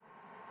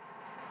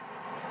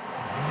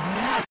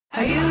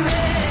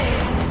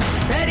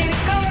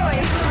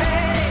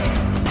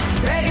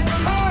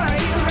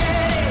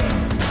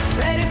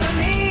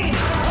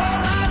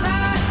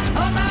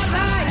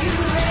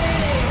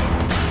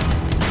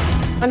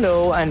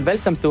Hello, and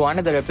welcome to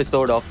another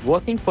episode of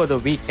Working for the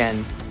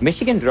Weekend,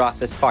 Michigan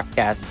Ross's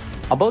podcast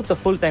about the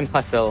full-time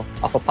hustle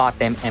of a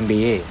part-time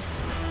MBA.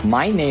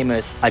 My name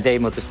is Ajay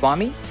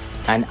Muthuswamy,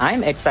 and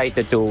I'm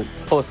excited to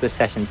host this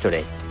session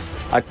today.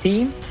 Our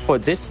theme for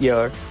this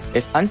year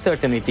is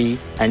uncertainty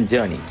and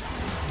journeys,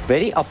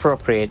 very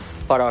appropriate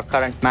for our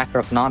current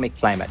macroeconomic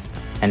climate.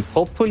 And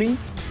hopefully,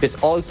 this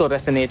also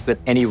resonates with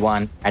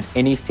anyone at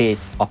any stage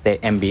of their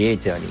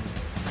MBA journey.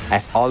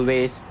 As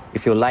always,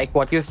 if you like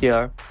what you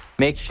hear,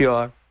 make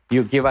sure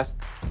you give us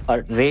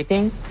a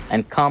rating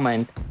and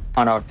comment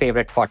on our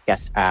favorite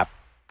podcast app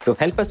to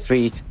help us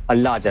reach a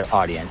larger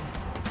audience.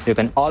 You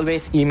can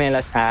always email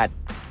us at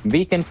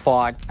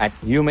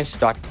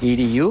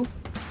weekendpod@umich.edu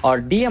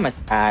or DM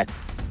us at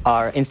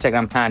our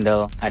Instagram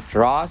handle at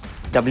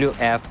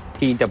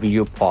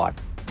rosswftwpod.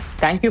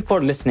 Thank you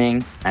for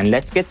listening, and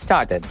let's get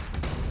started.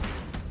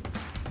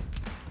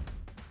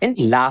 In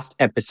last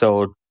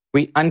episode,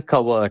 we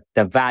uncovered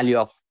the value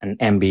of an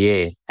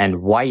MBA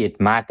and why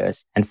it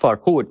matters and for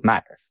who it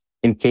matters.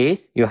 In case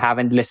you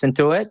haven't listened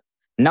to it,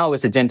 now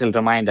is a gentle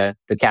reminder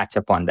to catch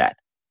up on that.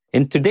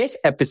 In today's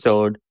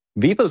episode,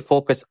 we will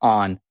focus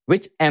on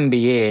which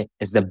MBA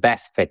is the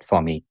best fit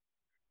for me.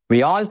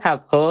 We all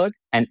have heard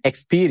and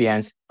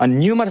experienced on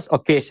numerous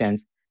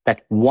occasions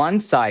that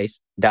one size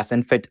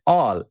doesn't fit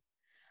all.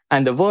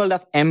 And the world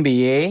of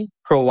MBA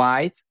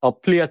provides a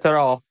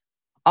plethora of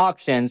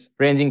options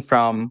ranging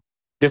from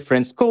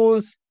different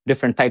schools,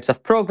 different types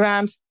of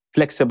programs,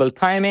 flexible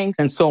timings,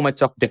 and so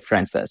much of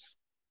differences.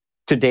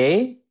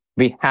 Today,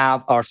 we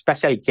have our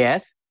special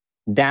guest,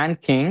 Dan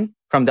King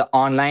from the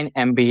Online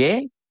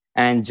MBA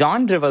and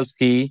John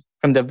Drewalski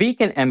from the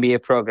Weekend MBA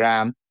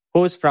program,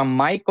 who's from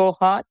my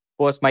cohort,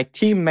 who was my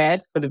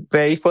teammate for the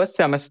very first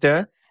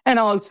semester, and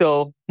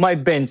also my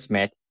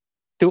benchmate,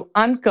 to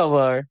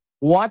uncover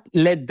what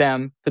led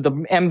them to the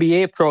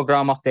MBA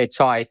program of their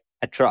choice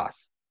at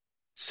Ross.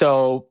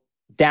 So,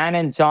 Dan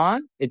and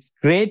John, it's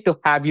great to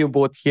have you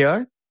both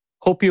here.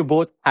 Hope you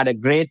both had a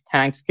great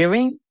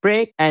Thanksgiving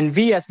break. And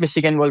we as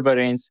Michigan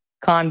Wolverines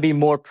can't be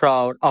more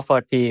proud of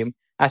our team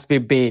as we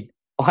beat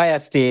Ohio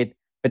State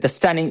with a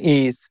stunning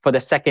ease for the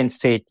second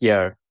straight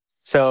year.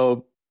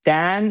 So,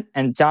 Dan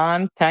and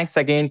John, thanks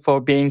again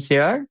for being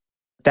here.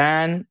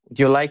 Dan, would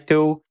you like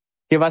to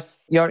give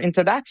us your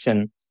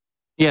introduction?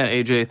 Yeah,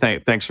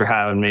 AJ, thanks for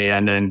having me.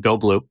 And then go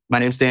Blue. My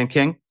name's Dan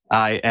King.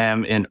 I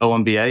am in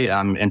OMBA.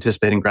 I'm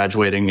anticipating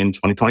graduating in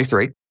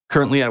 2023.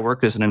 Currently, I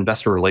work as an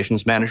investor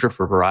relations manager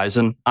for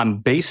Verizon. I'm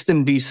based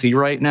in DC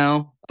right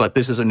now, but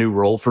this is a new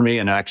role for me.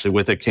 And actually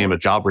with it came a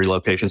job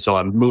relocation. So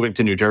I'm moving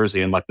to New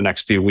Jersey in like the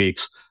next few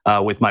weeks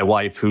with my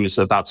wife, who's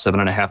about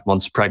 7.5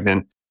 months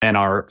pregnant, and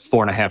our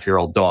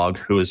 4.5-year-old dog,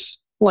 who is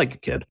like a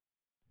kid.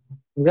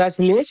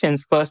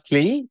 Congratulations.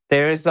 Firstly,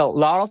 there is a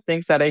lot of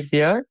things that I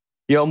hear.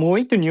 You're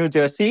moving to New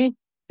Jersey.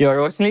 You're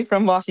originally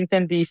from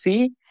Washington,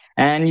 DC.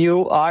 And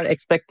you are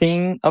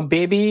expecting a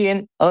baby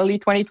in early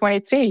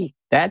 2023.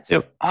 That's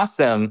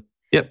awesome.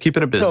 Yep,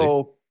 keeping it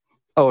busy.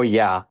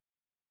 Yeah.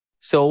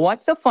 So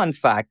what's the fun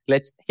fact?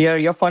 Let's hear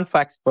your fun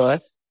facts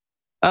first.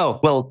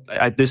 Oh, well,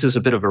 this is a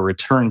bit of a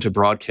return to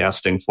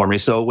broadcasting for me.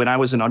 So when I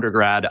was an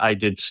undergrad, I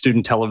did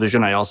student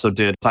television. I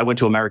went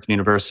to American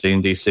University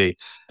in DC,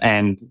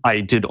 and I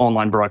did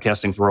online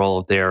broadcasting for all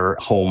of their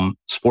home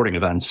sporting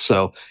events.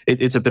 So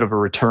it's a bit of a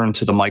return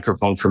to the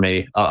microphone for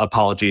me.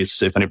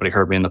 Apologies if anybody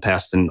heard me in the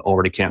past and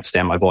already can't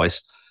stand my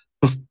voice.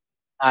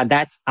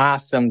 That's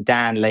awesome,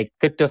 Dan.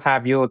 Good to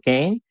have you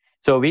again.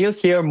 So we'll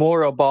hear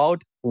more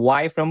about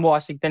why from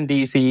Washington,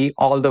 DC,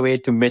 all the way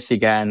to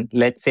Michigan.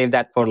 Let's save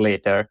that for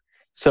later.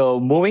 So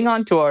moving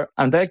on to our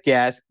other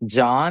guest,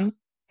 John.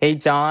 Hey,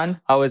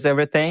 John, how is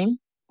everything?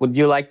 Would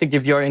you like to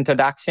give your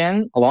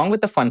introduction along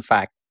with the fun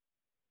fact?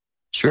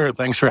 Sure.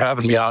 Thanks for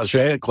having me,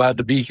 Ajay. Glad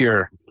to be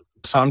here.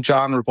 So I'm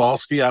John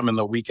Drewalski. I'm in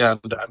the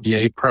Weekend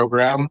MBA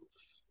program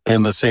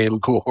in the same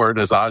cohort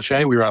as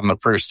Ajay. We were on the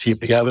first team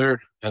together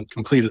and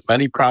completed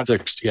many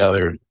projects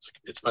together.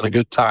 It's been a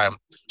good time.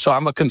 So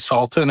I'm a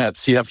consultant at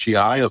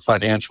CFGI, a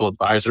financial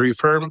advisory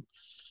firm.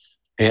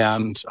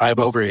 And I have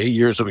over 8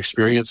 years of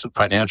experience in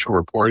financial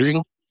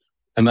reporting.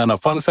 And then a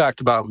fun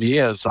fact about me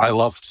is I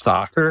love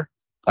soccer.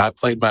 I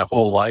played my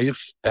whole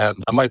life,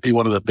 and I might be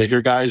one of the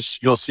bigger guys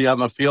you'll see on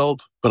the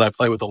field, but I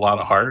play with a lot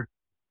of heart.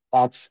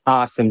 That's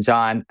awesome,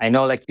 John. I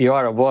know you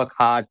are a work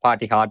hard,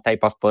 party hard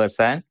type of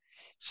person.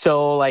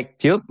 So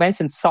you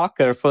mentioned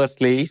soccer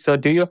firstly. So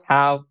do you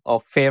have a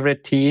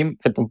favorite team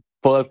for the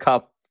World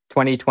Cup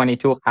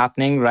 2022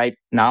 happening right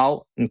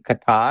now in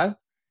Qatar?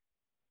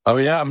 Oh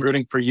yeah, I'm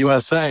rooting for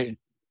USA.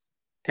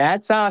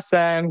 That's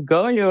awesome.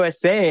 Go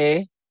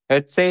USA.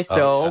 Let's say so.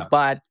 Oh, yeah.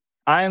 But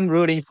I'm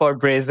rooting for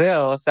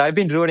Brazil. So I've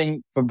been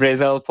rooting for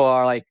Brazil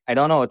for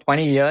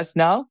 20 years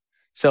now.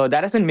 So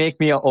that doesn't make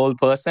me an old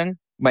person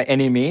by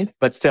any means,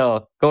 but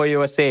still, go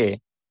USA.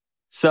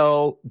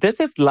 So this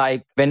is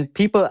when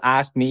people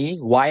ask me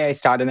why I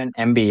started an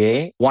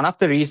MBA, one of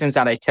the reasons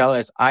that I tell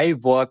is I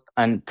work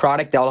on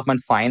product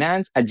development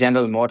finance at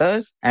General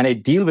Motors, and I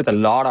deal with a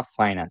lot of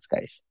finance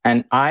guys.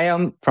 And I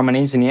am from an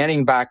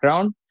engineering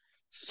background.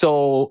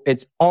 So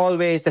it's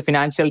always the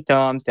financial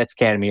terms that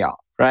scare me off,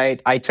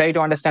 right? I try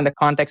to understand the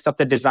context of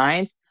the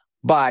designs,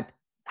 but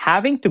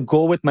having to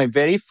go with my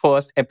very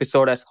first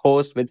episode as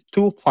host with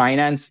two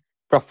finance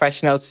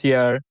professionals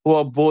here who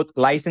are both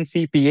licensed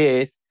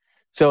CPAs.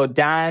 So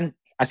Dan,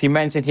 as you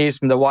mentioned, he's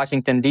from the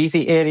Washington,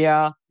 D.C.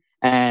 area,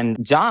 and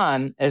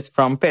John is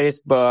from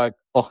Perrysburg,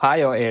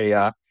 Ohio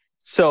area.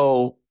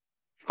 So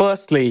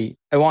firstly,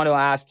 I want to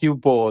ask you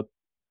both,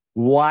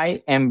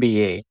 why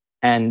MBA?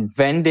 And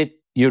when did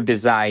you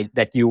decide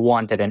that you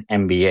wanted an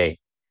MBA?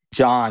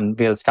 John,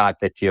 we'll start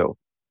with you.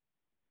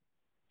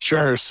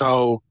 Sure.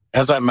 So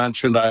as I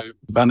mentioned, I've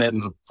been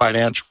in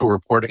financial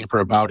reporting for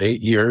about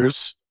 8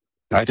 years.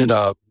 I did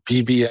a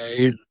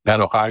BBA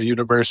at Ohio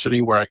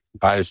University where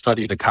I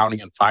studied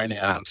accounting and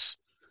finance.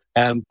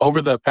 And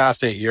over the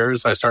past 8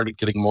 years, I started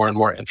getting more and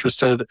more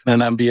interested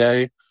in an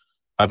MBA.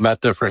 I've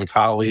met different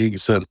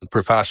colleagues and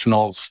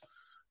professionals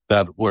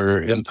that were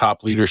in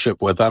top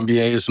leadership with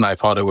MBAs, and I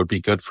thought it would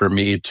be good for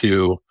me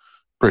to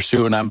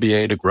pursue an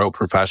MBA to grow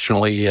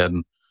professionally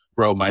and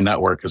grow my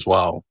network as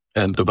well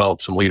and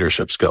develop some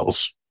leadership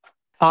skills.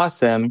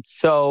 Awesome.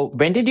 So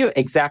when did you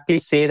exactly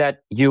say that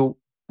you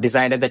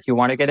decided that you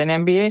want to get an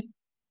MBA?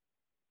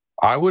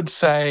 I would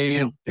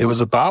say it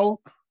was about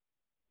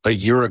a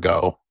year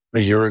ago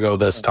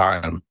this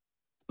time.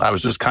 I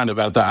was just kind of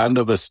at the end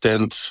of a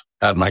stint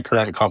at my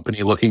current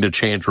company looking to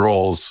change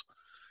roles.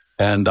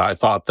 And I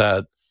thought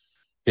that,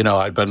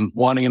 I'd been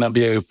wanting an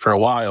MBA for a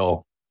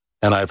while,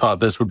 and I thought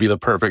this would be the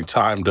perfect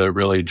time to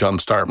really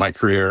jumpstart my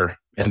career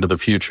into the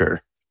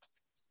future.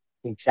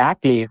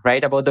 Exactly.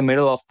 Right about the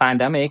middle of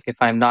pandemic, if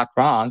I'm not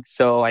wrong.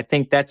 So I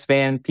think that's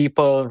when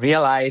people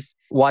realize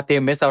what they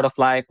miss out of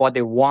life, what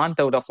they want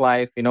out of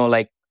life,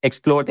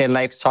 explore their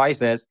life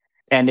choices.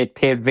 And it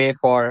paved way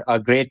for a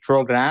great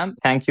program.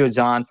 Thank you,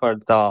 John, for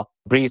the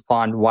brief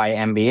on why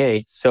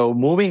MBA. So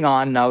moving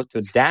on now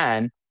to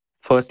Dan.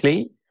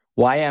 Firstly,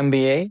 why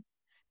MBA?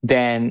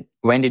 Then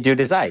when did you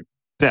decide?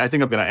 I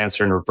think I'm going to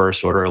answer in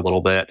reverse order a little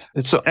bit.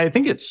 So I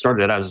think it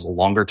started out as a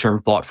longer term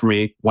thought for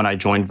me when I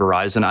joined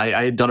Verizon.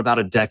 I had done about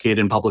a decade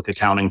in public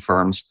accounting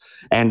firms.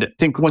 And I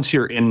think once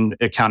you're in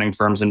accounting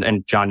firms,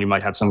 and John, you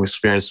might have some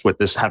experience with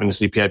this, having a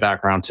CPA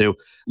background too,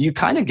 you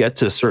kind of get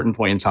to a certain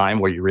point in time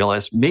where you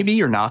realize maybe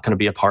you're not going to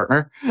be a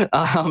partner.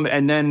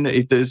 And then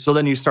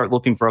you start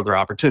looking for other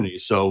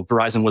opportunities. So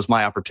Verizon was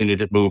my opportunity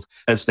to move,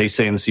 as they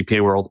say in the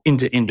CPA world,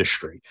 into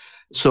industry.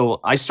 So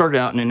I started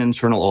out in an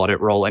internal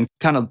audit role and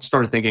kind of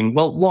started thinking,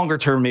 well, longer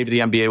term, maybe the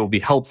MBA will be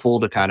helpful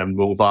to kind of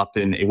move up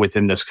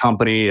within this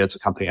company. It's a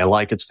company I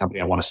like. It's a company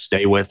I want to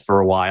stay with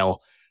for a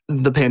while.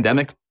 The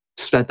pandemic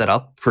sped that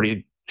up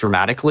pretty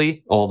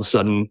dramatically. All of a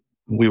sudden,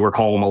 we were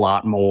home a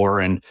lot more.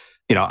 And,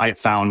 I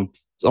found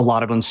a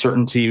lot of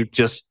uncertainty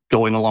just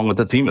going along with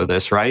the theme of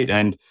this, right?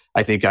 And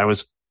I think I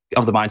was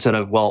of the mindset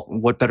of, well,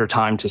 what better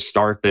time to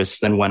start this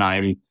than when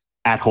I'm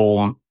at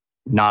home,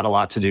 not a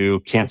lot to do,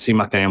 can't see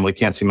my family,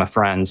 can't see my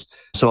friends.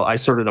 So I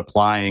started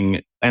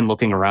applying and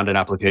looking around at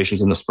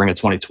applications in the spring of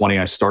 2020.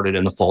 I started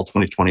in the fall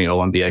 2020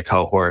 OMBA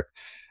cohort.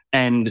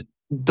 And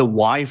the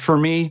why for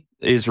me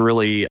is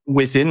really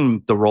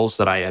within the roles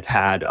that I had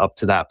had up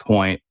to that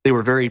point. They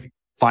were very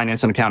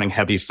finance and accounting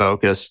heavy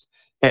focused,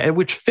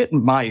 which fit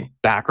my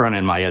background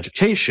and my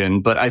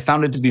education, but I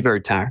found it to be very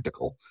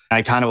tactical.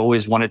 I kind of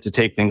always wanted to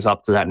take things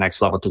up to that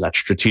next level, to that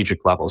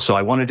strategic level. So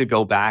I wanted to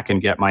go back and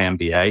get my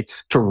MBA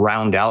to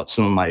round out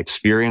some of my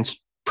experience,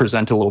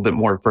 present a little bit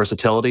more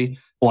versatility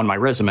on my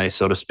resume,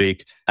 so to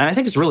speak. And I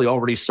think it's really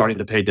already starting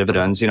to pay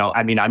dividends.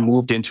 I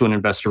moved into an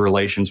investor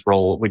relations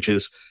role,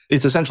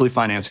 it's essentially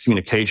finance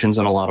communications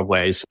in a lot of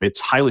ways.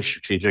 It's highly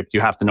strategic. You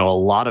have to know a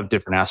lot of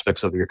different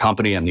aspects of your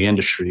company and the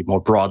industry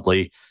more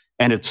broadly.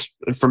 And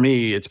for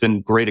me, it's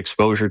been great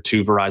exposure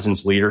to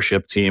Verizon's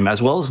leadership team,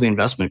 as well as the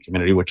investment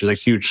community, which is a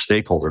huge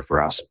stakeholder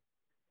for us.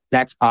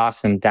 That's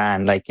awesome,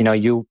 Dan.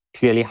 You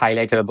clearly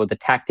highlighted about the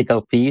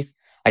tactical piece.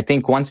 I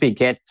think once we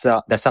get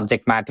the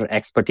subject matter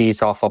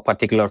expertise of a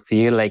particular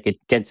field,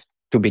 it gets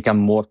to become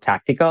more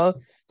tactical.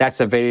 That's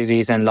the very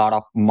reason a lot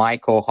of my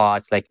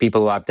cohorts,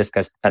 people who I've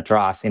discussed at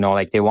Ross, they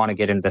want to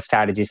get into the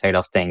strategy side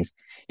of things.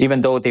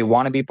 Even though they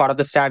want to be part of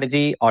the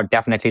strategy, or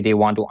definitely they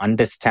want to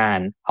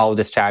understand how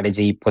the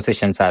strategy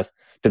positions us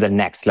to the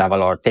next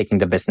level or taking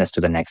the business to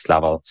the next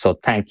level. So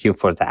thank you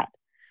for that.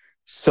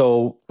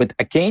 So with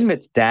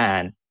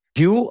Dan,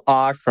 you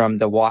are from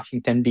the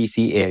Washington,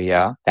 D.C.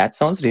 area. That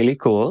sounds really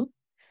cool.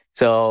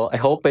 So I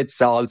hope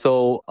it's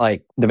also the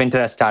winter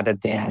has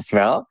started there as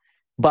well.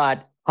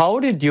 But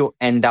how did you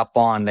end up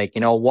on,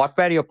 what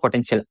were your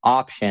potential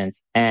options?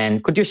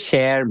 And could you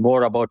share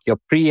more about your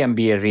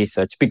pre-MBA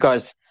research?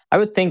 Because I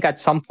would think at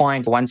some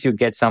point, once you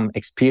get some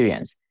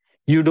experience,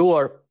 you do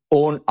your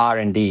own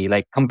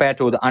R&D. Compared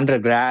to the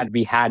undergrad,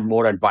 we had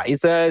more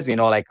advisors,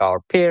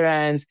 our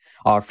parents,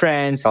 our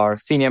friends, our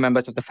senior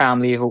members of the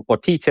family or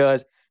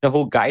teachers,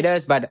 who guide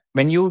us. But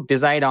when you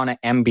decide on an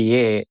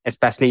MBA,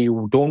 especially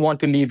you don't want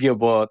to leave your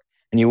work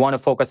and you want to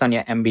focus on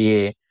your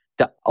MBA,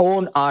 the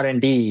own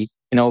R&D,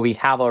 we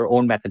have our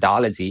own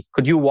methodology.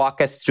 Could you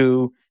walk us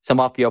through some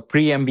of your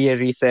pre-MBA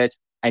research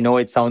I know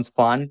it sounds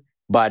fun,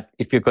 but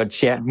if you could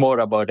share more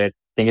about it,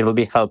 I think it will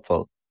be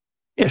helpful.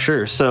 Yeah,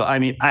 sure. So,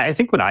 I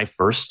think when I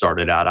first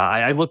started out,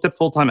 I looked at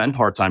full-time and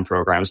part-time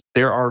programs.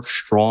 There are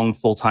strong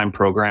full-time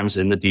programs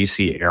in the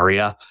DC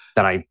area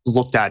that I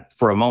looked at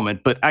for a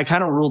moment, but I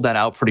kind of ruled that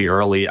out pretty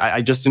early.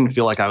 I just didn't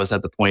feel like I was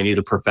at the point,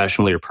 either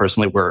professionally or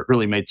personally, where it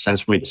really made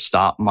sense for me to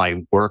stop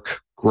my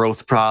work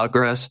growth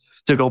progress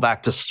to go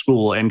back to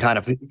school and kind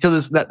of,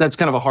 because that's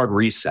kind of a hard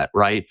reset,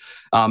 right?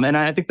 And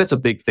I think that's a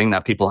big thing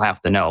that people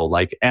have to know.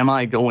 Like, am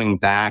I going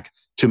back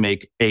to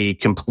make a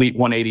complete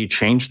 180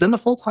 change? Then the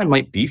full-time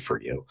might be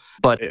for you.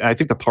 But I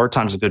think the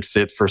part-time is a good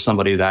fit for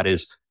somebody that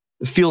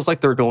feels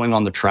like they're going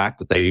on the track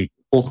that they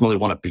ultimately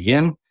want to be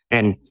in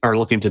and are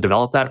looking to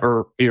develop that,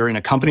 or you're in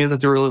a company that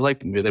they really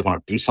like, maybe they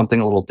want to do something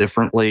a little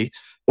differently,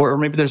 or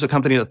maybe there's a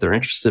company that they're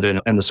interested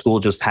in and the school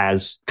just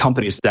has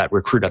companies that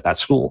recruit at that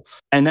school.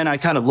 And then I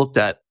kind of looked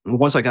at,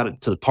 once I got it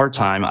to the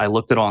part-time, I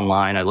looked at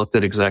online, I looked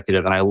at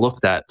executive, and I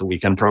looked at the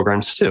weekend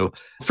programs too.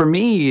 For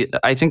me,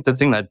 I think the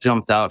thing that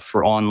jumped out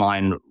for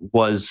online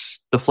was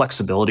the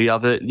flexibility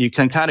of it. You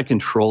can kind of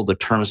control the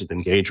terms of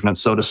engagement,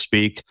 so to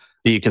speak.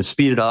 You can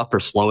speed it up or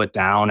slow it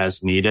down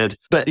as needed,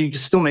 but you can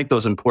still make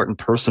those important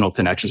personal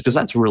connections, because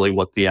that's really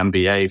what the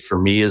MBA for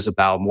me is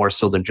about, more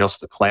so than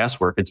just the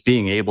classwork. It's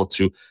being able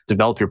to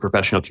develop your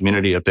professional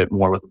community a bit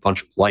more with a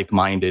bunch of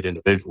like-minded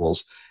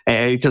individuals,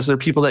 because they're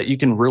people that you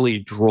can really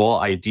draw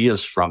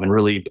ideas from and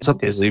really, in some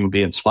cases, even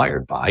be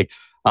inspired by.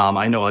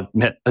 I know I've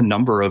met a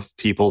number of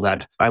people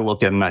that I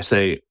look at and I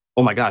say,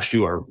 oh my gosh,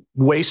 you are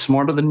way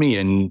smarter than me.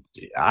 And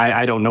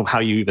I don't know how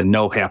you even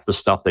know half the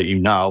stuff that you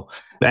know.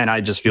 And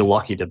I just feel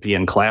lucky to be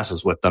in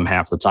classes with them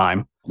half the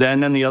time. Then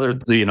the other,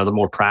 the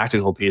more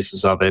practical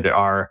pieces of it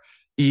are,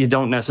 you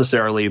don't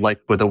necessarily,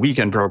 like with a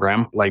weekend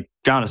program, like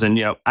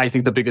Jonathan, I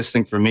think the biggest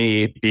thing for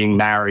me, being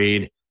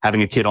married,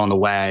 having a kid on the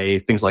way,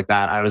 things like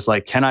that, I was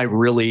like, can I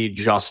really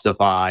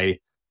justify,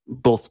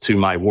 both to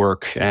my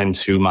work and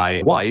to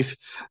my wife,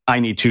 I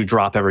need to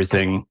drop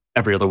everything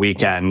every other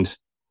weekend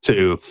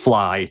to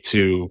fly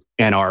to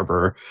Ann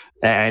Arbor?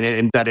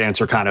 And that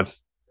answer kind of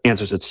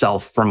answers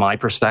itself from my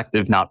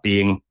perspective, not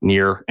being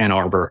near Ann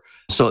Arbor.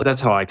 So that's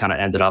how I kind of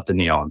ended up in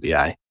the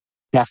OMBA.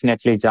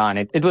 Definitely, John.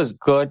 It was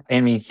good.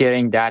 I mean,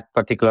 hearing that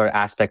particular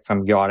aspect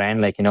from your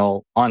end,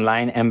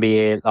 online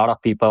MBA, a lot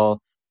of people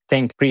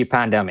think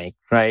pre-pandemic,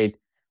 right?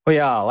 Oh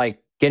yeah, like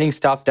getting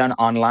stuff done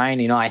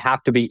online, I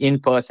have to be in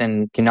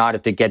person in order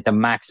to get the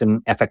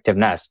maximum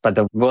effectiveness. But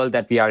the world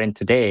that we are in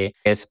today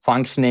is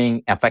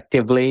functioning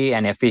effectively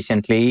and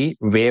efficiently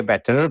way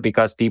better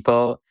because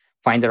people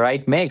find the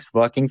right mix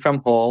working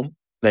from home,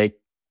 like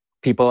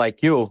people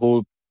like you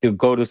who do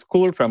go to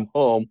school from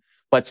home,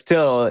 but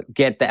still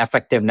get the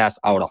effectiveness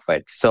out of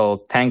it.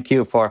 So thank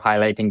you for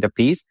highlighting the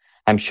piece.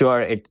 I'm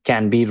sure it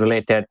can be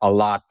related a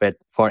lot with,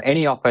 for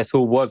any of us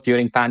who work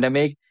during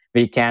pandemic,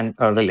 we can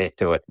relate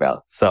to it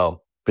well.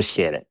 So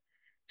appreciate it.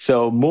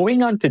 So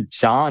moving on to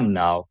John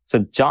now. So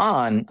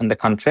John, on the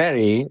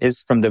contrary,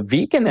 is from the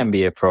Weekend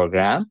MBA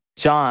program.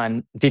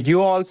 John, did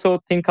you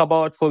also think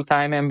about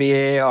full-time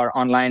MBA or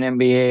online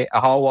MBA?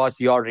 How was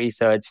your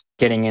research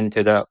getting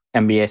into the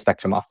MBA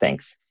spectrum of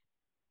things?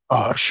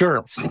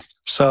 Sure.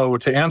 So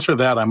to answer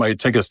that, I might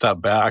take a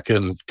step back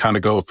and kind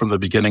of go from the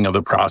beginning of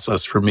the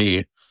process for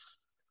me.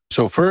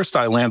 So first,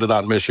 I landed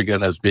on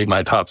Michigan as being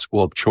my top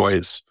school of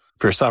choice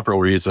for several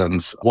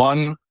reasons.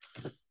 One,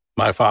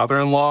 my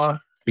father-in-law,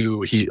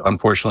 who he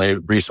unfortunately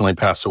recently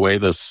passed away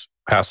this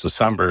past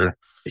December,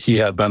 he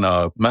had been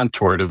a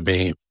mentor to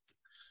me.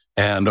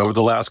 And over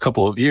the last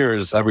couple of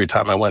years, every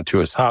time I went to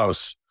his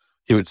house,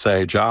 he would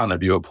say, John,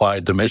 have you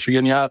applied to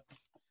Michigan yet?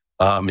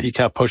 He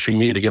kept pushing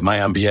me to get my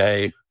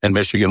MBA, and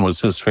Michigan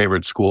was his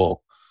favorite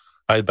school.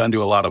 I had been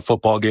to a lot of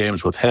football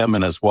games with him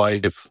and his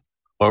wife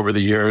over the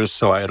years,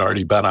 so I had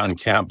already been on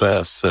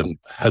campus and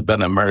had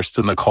been immersed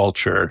in the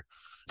culture.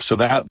 So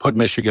that put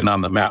Michigan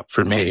on the map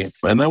for me.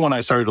 And then when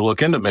I started to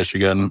look into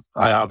Michigan,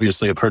 I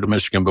obviously have heard of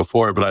Michigan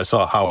before, but I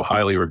saw how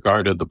highly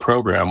regarded the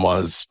program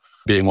was,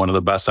 being one of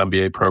the best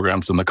MBA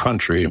programs in the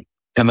country.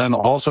 And then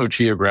also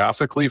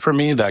geographically for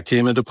me, that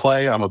came into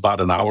play. I'm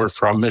about an hour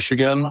from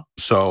Michigan.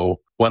 So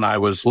when I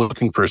was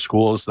looking for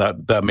schools,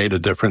 that made a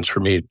difference for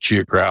me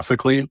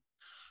geographically.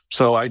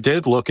 So I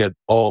did look at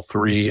all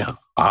three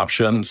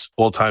options: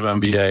 full-time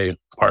MBA,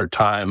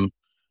 part-time,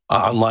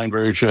 online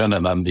version,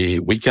 and then the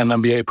weekend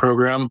MBA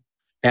program.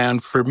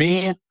 And for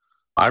me,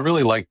 I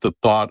really liked the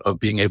thought of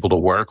being able to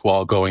work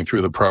while going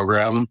through the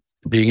program.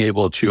 Being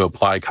able to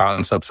apply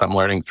concepts I'm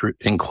learning through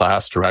in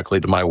class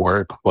directly to my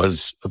work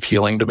was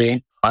appealing to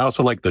me. I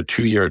also like the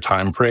 2-year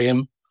time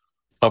frame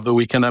of the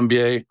weekend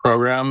MBA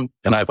program.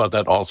 And I thought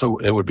that also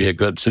it would be a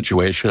good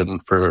situation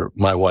for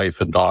my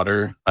wife and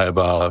daughter. I have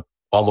a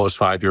almost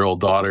 5-year-old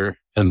daughter,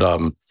 and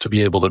to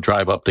be able to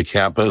drive up to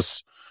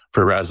campus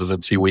for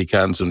residency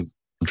weekends and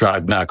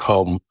drive back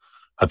home,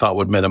 I thought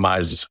would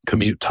minimize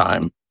commute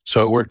time.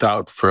 So it worked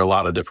out for a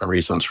lot of different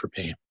reasons for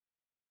me.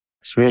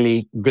 It's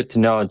really good to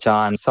know,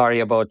 John. Sorry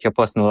about your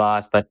personal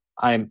loss, but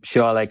I'm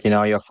sure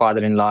your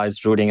father-in-law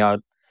is rooting out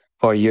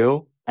for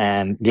you.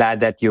 and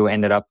glad that you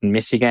ended up in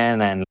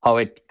Michigan and how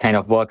it kind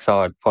of works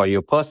out for you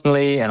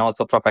personally and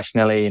also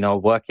professionally,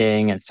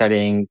 working and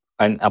studying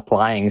and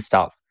applying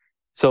stuff.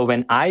 So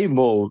when I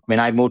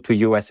moved to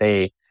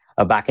USA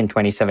back in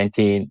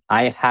 2017,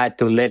 I had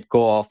to let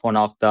go of one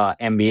of the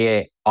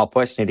MBA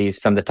opportunities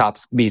from the top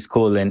B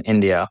school in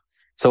India.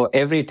 So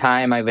every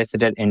time I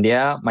visited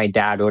India, my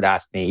dad would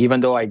ask me,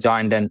 even though I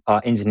joined an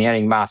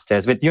engineering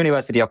master's with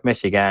University of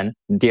Michigan,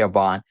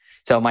 Dearborn.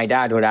 So my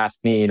dad would ask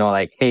me,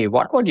 hey,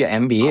 what about your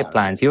MBA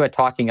plans? You were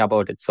talking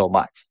about it so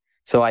much.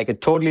 So I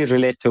could totally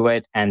relate to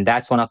it. And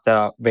that's one of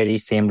the very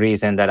same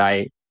reason that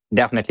I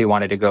definitely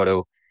wanted to go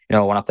to,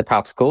 one of the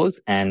top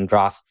schools and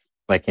Ross,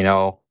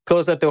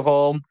 closer to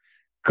home,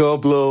 go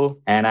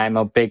blue. And I'm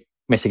a big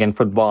Michigan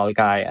football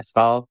guy as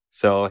well.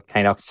 So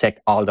kind of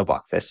check all the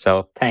boxes.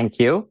 So thank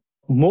you.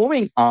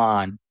 Moving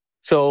on.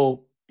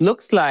 So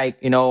looks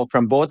like,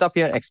 from both of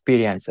your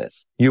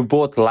experiences, you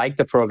both like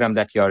the program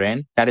that you're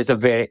in. That is a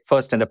very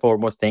first and the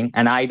foremost thing.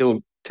 And I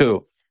do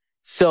too.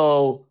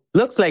 So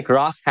looks like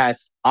Ross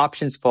has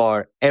options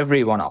for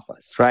every one of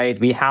us, right?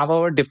 We have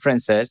our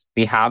differences.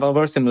 We have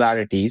our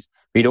similarities.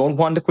 We don't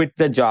want to quit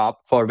the job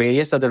for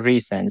various other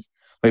reasons.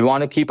 We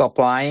want to keep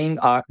applying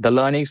the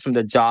learnings from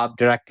the job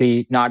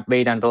directly, not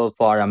wait until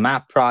for a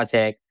MAP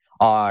project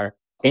or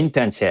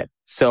internship.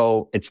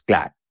 So it's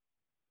glad.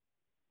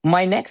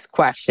 My next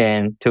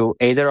question to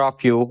either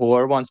of you,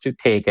 whoever wants to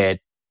take it.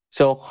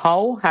 So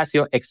how has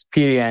your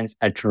experience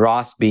at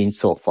Ross been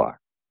so far?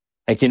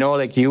 You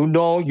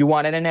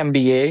wanted an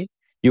MBA.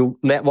 You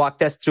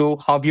walked us through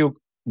how you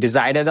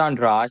decided on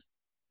Ross.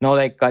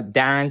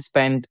 Dan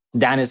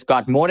has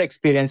got more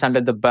experience under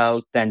the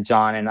belt than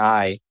John and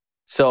I.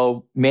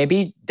 So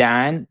maybe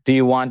Dan, do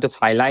you want to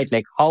highlight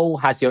how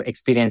has your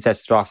experience at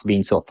Ross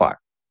been so far?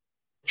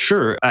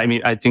 Sure. I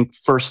mean, I think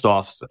first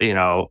off,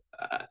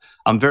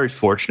 I'm very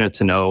fortunate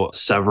to know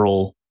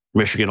several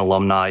Michigan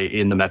alumni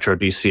in the Metro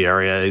DC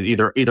area,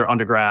 either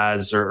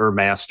undergrads or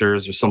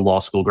masters or some law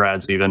school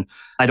grads even.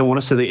 I don't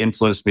want to say they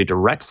influenced me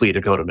directly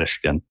to go to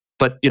Michigan.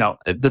 But,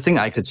 the thing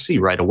I could see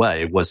right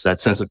away was that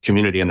sense of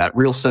community and that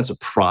real sense of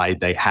pride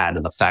they had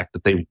in the fact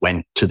that they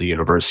went to the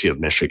University of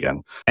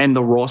Michigan. And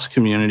the Ross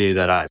community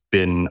that I've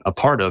been a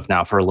part of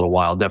now for a little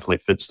while definitely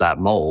fits that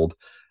mold.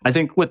 I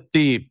think with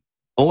the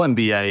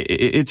OMBA,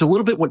 it's a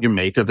little bit what you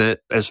make of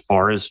it as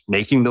far as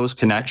making those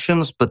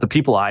connections. But the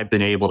people I've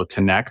been able to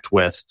connect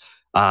with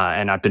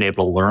and I've been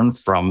able to learn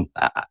from,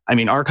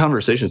 our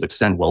conversations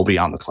extend well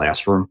beyond the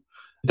classroom.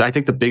 I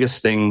think the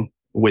biggest thing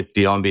with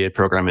the OMBA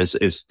program is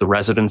the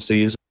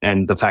residencies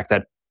and the fact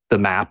that the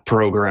MAP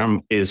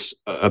program is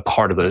a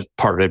part of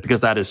it, because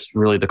that is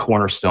really the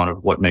cornerstone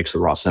of what makes the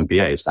Ross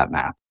MBA is that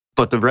MAP.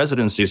 But the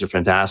residencies are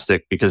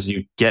fantastic because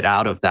you get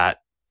out of that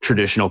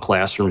traditional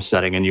classroom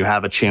setting and you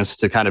have a chance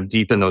to kind of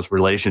deepen those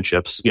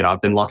relationships.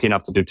 I've been lucky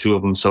enough to do 2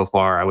 of them so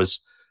far. I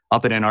was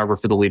up in Ann Arbor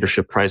for the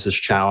Leadership Crisis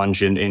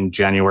Challenge in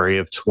January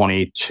of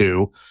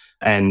 22.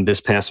 And this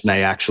past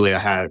May, actually,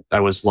 I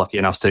was lucky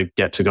enough to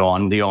get to go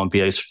on the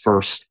OMBA's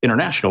first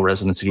international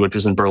residency, which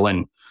was in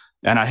Berlin.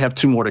 And I have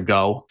 2 more to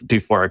go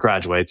before I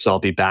graduate. So I'll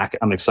be back.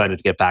 I'm excited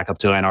to get back up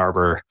to Ann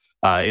Arbor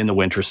in the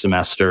winter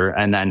semester.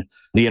 And then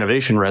the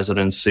innovation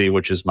residency,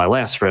 which is my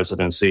last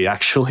residency,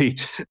 actually,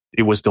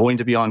 it was going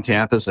to be on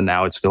campus and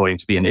now it's going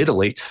to be in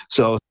Italy.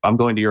 So I'm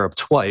going to Europe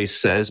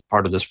twice as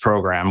part of this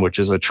program, which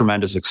is a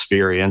tremendous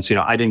experience.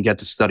 I didn't get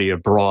to study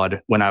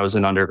abroad when I was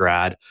an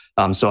undergrad.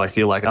 So I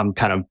feel like I'm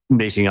kind of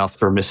making up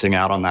for missing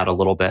out on that a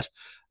little bit.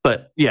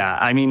 But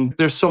yeah,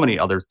 there's so many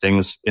other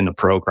things in the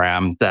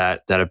program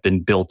that have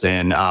been built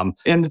in. And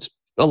it's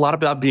a lot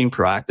about being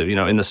proactive.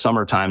 In the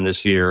summertime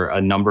this year,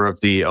 a number of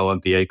the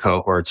OMBA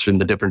cohorts in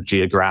the different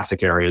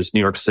geographic areas, New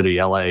York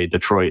City, LA,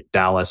 Detroit,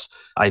 Dallas,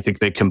 I think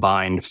they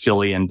combined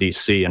Philly and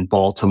DC and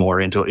Baltimore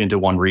into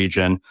one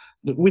region.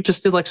 We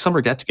just did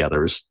summer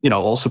get-togethers,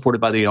 all supported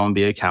by the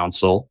OMBA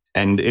Council.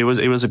 And it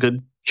was a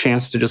good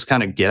chance to just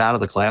kind of get out of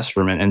the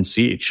classroom and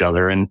see each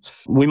other. And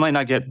we might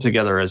not get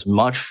together as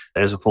much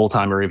as a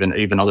full-time or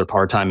even other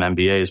part-time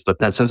MBAs, but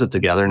that sense of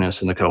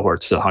togetherness in the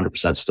cohort's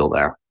 100% still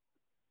there.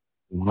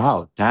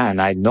 Wow, Dan,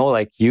 I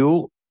know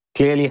you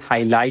clearly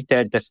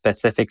highlighted the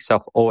specifics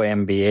of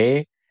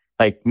OMBA,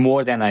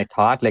 more than I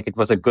thought. It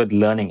was a good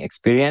learning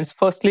experience,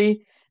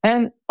 firstly.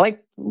 And by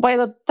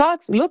the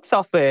looks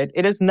of it,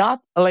 it is not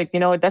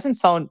it doesn't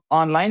sound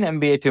online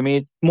MBA to me.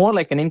 It's more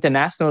like an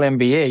international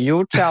MBA.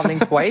 You're traveling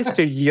twice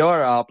to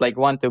Europe,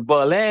 one to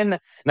Berlin,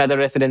 another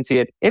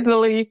residency at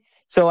Italy.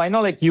 So I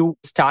know you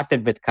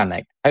started with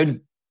Connect. I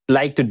would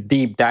like to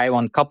deep dive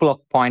on a couple of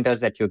pointers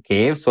that you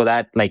gave so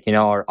that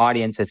our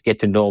audiences get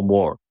to know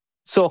more.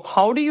 So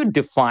how do you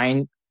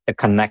define a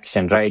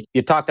connection, right?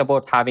 You talked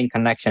about having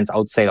connections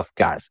outside of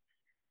class.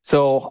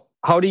 So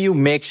how do you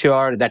make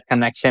sure that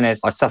connection is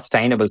a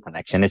sustainable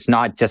connection? It's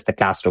not just a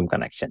classroom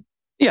connection.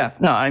 Yeah,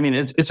 no,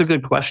 it's a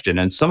good question.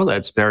 And some of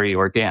that's very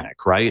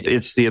organic, right?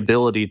 It's the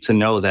ability to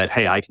know that,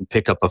 hey, I can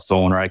pick up a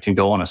phone or I can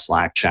go on a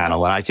Slack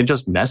channel and I can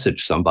just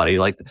message somebody.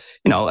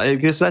 I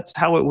guess that's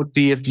how it would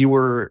be if you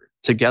were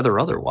together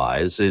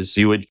otherwise is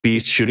you would be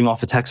shooting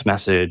off a text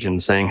message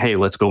and saying, hey,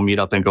 let's go meet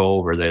up and go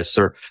over this.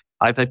 Or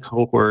I've had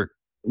cohort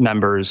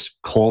members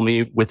call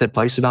me with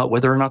advice about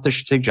whether or not they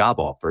should take job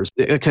offers.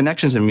 A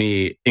connection to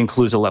me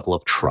includes a level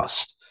of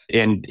trust.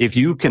 And if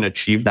you can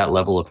achieve that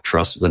level of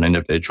trust with an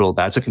individual,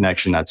 that's a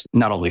connection that's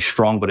not only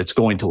strong, but it's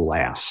going to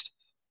last.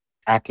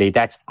 Exactly.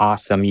 That's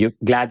awesome.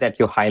 Glad that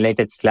you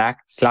highlighted Slack.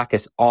 Slack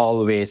is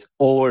always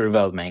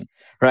overwhelming,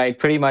 right?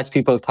 Pretty much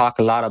people talk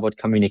a lot about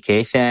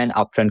communication,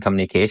 upfront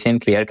communication,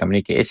 clear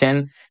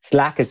communication.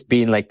 Slack has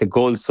been like the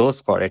gold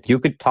source for it. You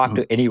could talk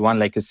to anyone,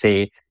 like you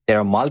say, there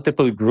are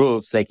multiple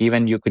groups, like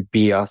even you could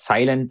be a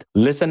silent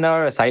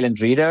listener, a silent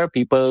reader.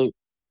 People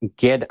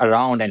get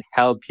around and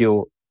help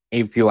you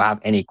if you have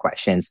any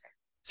questions.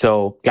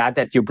 So glad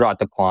that you brought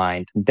the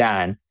point,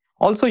 Dan.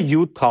 Also,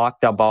 you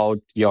talked about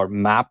your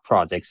MAP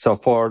project. So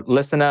for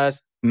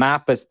listeners,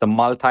 MAP is the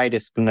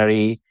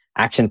multidisciplinary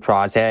action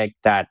project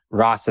that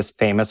Ross is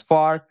famous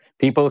for.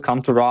 People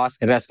come to Ross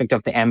irrespective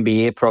of the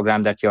MBA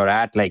program that you're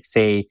at. Like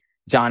say,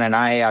 John and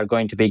I are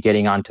going to be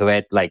getting onto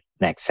it like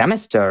next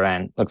semester,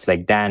 and looks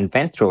like Dan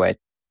went through it.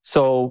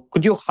 So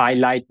could you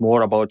highlight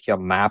more about your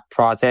MAP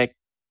project?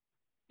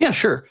 Yeah,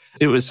 sure.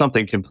 It was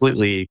something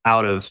completely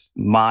out of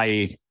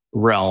my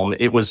realm.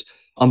 It was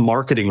a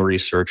marketing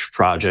research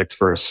project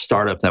for a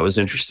startup that was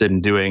interested in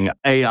doing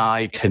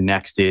AI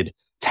connected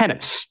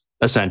tennis,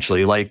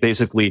 essentially, like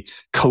basically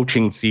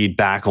coaching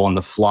feedback on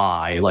the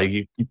fly. Like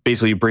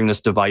you bring this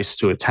device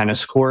to a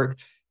tennis court.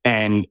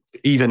 And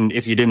even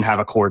if you didn't have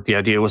a court, the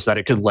idea was that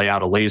it could lay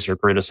out a laser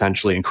grid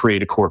essentially and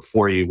create a court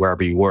for you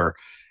wherever you were.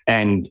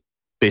 And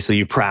basically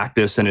you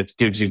practice and it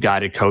gives you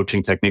guided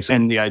coaching techniques.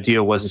 And the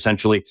idea was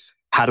essentially,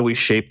 how do we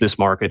shape this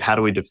market? How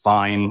do we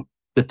define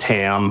the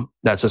TAM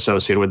that's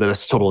associated with it?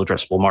 That's total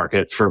addressable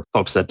market for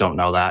folks that don't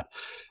know that.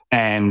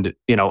 And,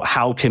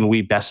 how can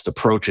we best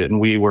approach it? And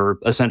we were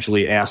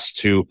essentially asked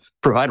to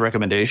provide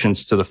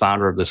recommendations to the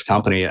founder of this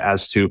company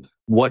as to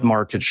what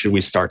market should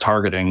we start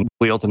targeting.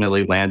 We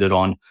ultimately landed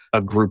on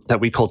a group that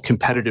we called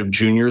competitive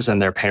juniors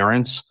and their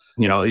parents.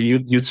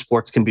 Youth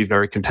sports can be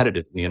very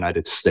competitive in the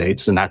United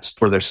States, and that's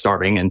where they're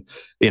starting. And,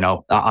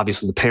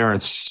 obviously the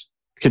parents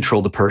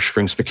control the purse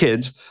strings for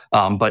kids.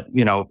 But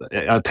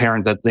a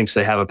parent that thinks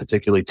they have a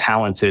particularly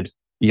talented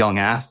young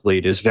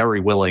athlete is very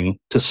willing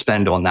to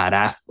spend on that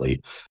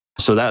athlete.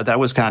 So that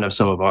was kind of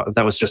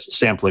that was just a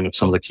sampling of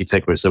some of the key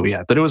takeaways that we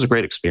had. But it was a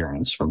great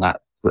experience from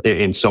that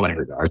in so many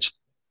regards.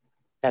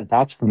 Yeah,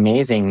 that's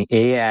amazing.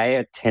 AI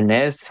at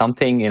tennis,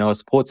 something,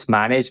 sports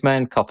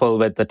management coupled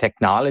with the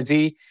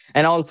technology.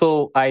 And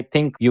also, I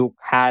think you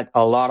had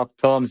a lot of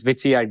terms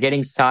which we are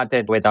getting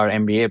started with our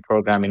MBA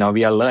program.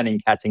 We are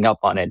learning, catching up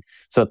on it.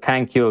 So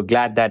thank you.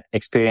 Glad that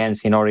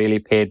experience, really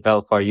paid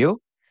well for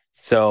you.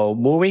 So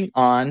moving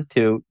on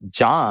to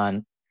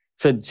John.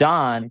 So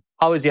John,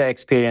 how is your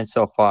experience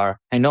so far?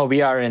 I know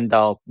we are in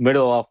the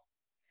middle of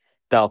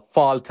the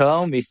fall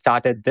term. We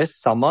started this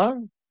summer.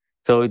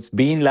 So it's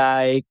been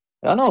like,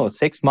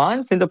 6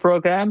 months in the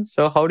program.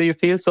 So how do you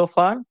feel so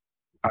far?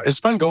 It's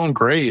been going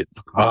great.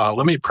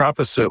 Let me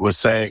preface it with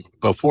saying,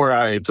 before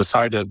I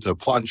decided to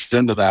plunge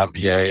into the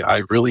MBA,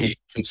 I really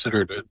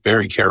considered it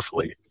very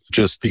carefully,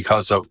 just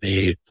because of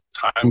the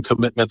time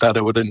commitment that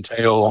it would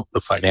entail,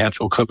 the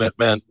financial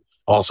commitment,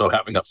 also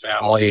having a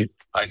family.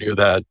 I knew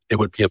that it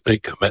would be a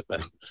big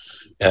commitment.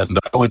 And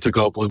I went to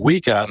Go Blue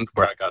Weekend,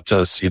 where I got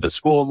to see the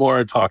school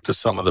more, talk to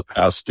some of the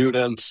past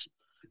students,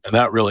 and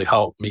that really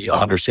helped me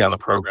understand the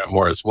program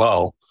more as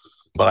well.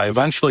 But I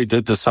eventually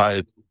did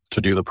decide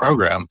to do the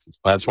program.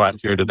 That's why I'm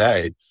here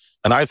today.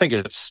 And I think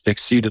it's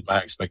exceeded my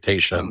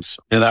expectations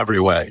in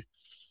every way.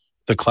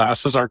 The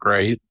classes are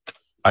great.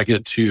 I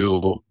get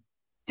to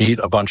meet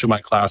a bunch of my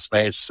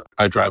classmates.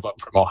 I drive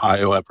up from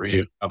Ohio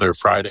every other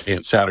Friday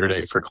and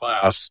Saturday for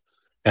class.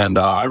 And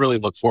I really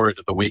look forward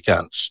to the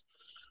weekends.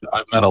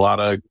 I've met a lot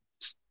of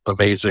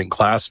amazing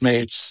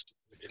classmates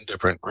in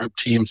different group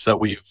teams that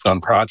we've done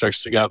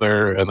projects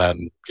together, and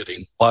then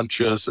getting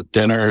lunches and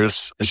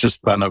dinners. It's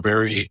just been a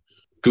very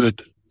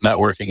good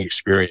networking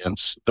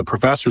experience. The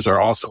professors are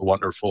also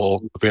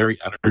wonderful, very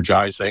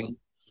energizing.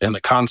 And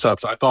the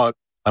concepts, I thought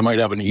I might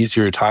have an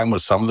easier time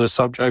with some of the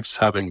subjects,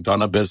 having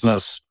done a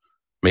business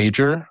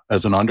major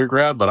as an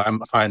undergrad, but I'm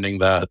finding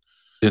that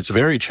it's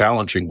very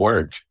challenging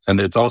work.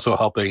 And it's also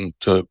helping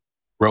to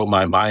grow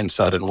my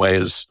mindset in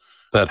ways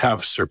that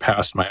have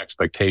surpassed my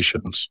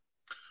expectations.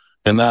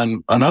 And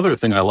then another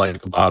thing I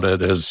like about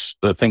it is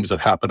the things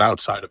that happen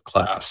outside of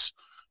class.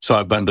 So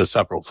I've been to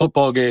several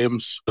football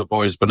games. They've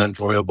always been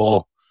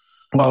enjoyable.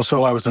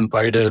 Also, I was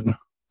invited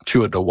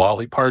to a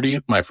Diwali party,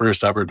 my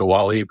first ever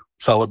Diwali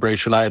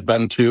celebration I had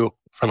been to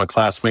from a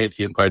classmate.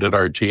 He invited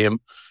our team,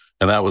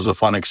 and that was a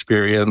fun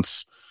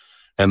experience.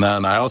 And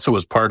then I also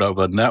was part of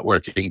a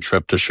networking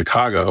trip to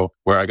Chicago,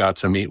 where I got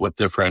to meet with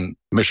different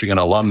Michigan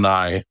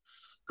alumni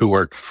who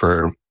work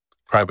for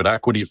private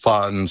equity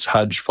funds,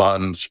 hedge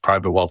funds,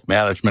 private wealth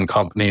management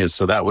companies.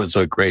 So that was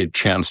a great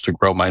chance to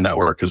grow my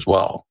network as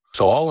well.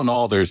 So all in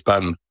all,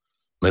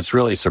 it's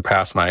really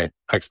surpassed my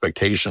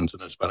expectations,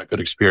 and it's been a good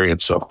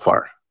experience so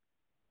far.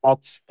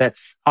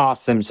 That's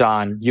awesome,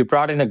 John. You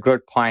brought in a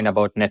good point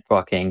about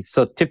networking.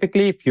 So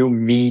typically, if you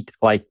meet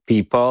like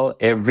people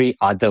every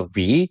other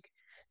week,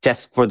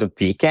 just for the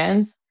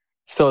weekends,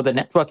 so the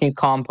networking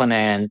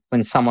component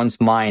in someone's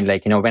mind,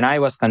 like, when I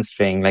was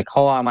considering, like,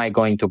 how am I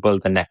going to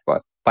build the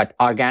network? But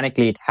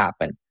organically it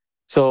happened.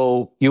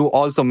 So you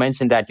also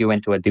mentioned that you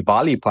went to a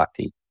Diwali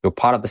party. You're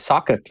part of the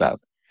soccer club.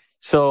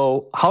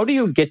 So how do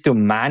you get to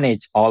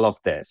manage all of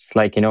this?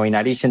 Like, in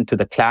addition to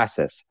the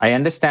classes, I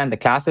understand the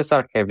classes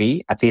are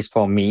heavy. At least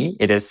for me,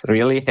 it is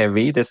really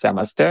heavy this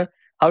semester.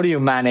 How do you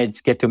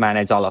get to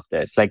manage all of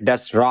this? Like,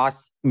 does Ross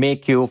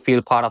make you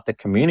feel part of the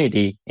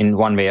community in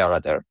one way or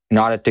other in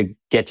order to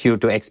get you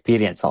to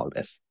experience all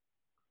this?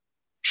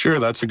 Sure,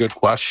 that's a good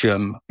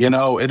question.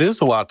 It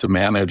is a lot to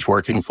manage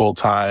working full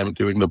time,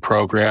 doing the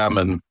program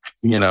and,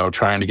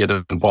 trying to get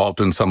involved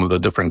in some of the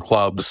different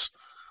clubs.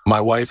 My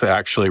wife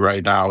actually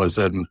right now is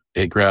in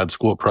a grad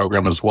school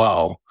program as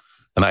well.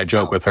 And I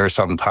joke with her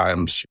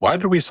sometimes, why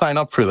did we sign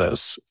up for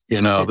this?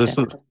 This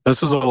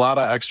is a lot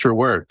of extra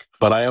work.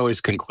 But I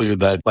always conclude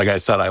that, like I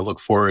said, I look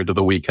forward to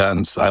the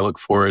weekends. I look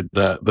forward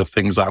to the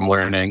things I'm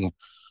learning.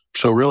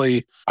 So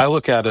really, I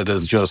look at it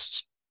as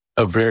just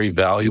a very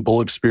valuable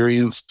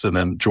experience, an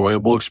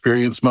enjoyable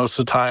experience most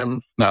of the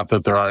time. Not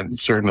that there aren't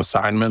certain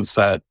assignments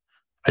that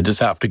I just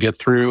have to get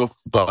through,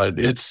 but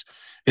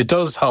it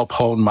does help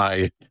hone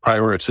my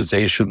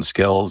prioritization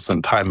skills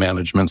and time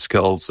management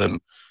skills.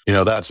 And,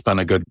 that's been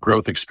a good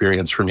growth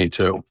experience for me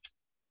too.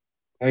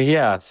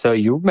 Yeah. So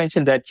you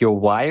mentioned that your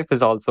wife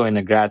is also in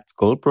a grad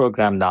school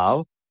program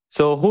now.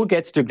 So who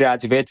gets to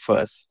graduate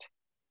first?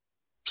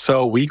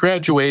 So we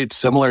graduate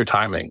similar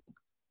timing.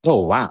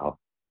 Oh, wow.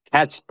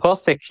 That's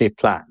perfectly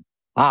planned.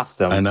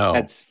 Awesome. I know.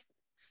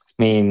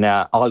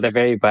 All the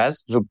very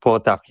best to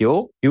both of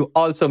you. You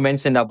also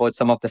mentioned about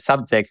some of the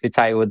subjects, which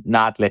I would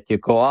not let you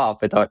go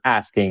off without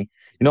asking.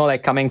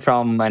 Like coming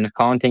from an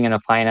accounting and a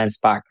finance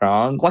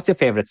background, what's your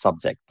favorite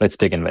subject? Let's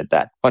dig in with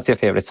that. What's your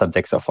favorite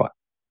subject so far?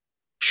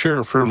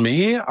 Sure. For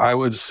me, I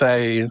would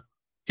say,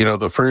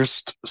 the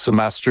first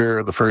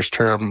semester, the first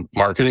term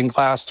marketing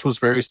class was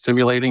very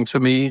stimulating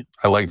to me.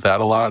 I like that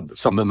a lot.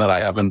 Something that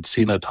I haven't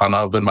seen a ton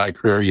of in my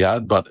career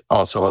yet, but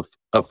also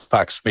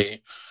affects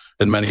me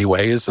in many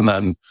ways. And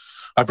then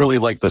I've really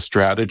liked the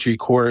strategy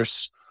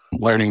course,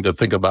 learning to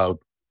think about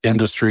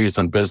industries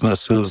and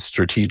businesses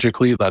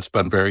strategically. That's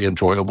been very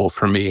enjoyable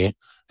for me.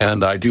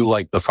 And I do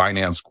like the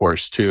finance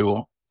course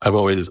too. I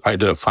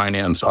did a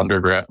finance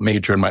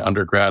major in my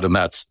undergrad, and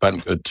that's been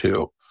good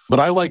too. But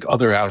I like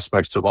other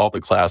aspects of all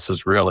the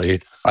classes,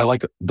 really. I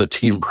like the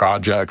team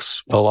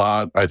projects a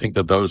lot. I think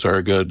that those are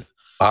a good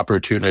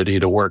opportunity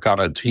to work on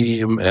a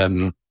team.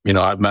 And,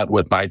 I've met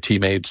with my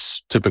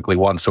teammates typically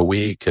once a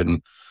week,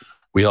 and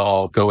we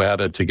all go at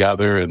it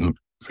together and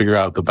figure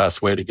out the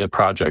best way to get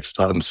projects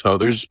done. So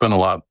there's been a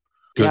lot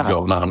good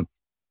going on.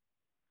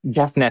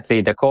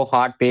 Definitely. The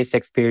cohort-based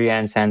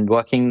experience and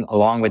working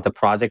along with the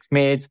project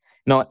mates,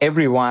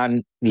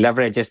 everyone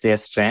leverages their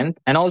strength.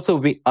 And also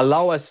we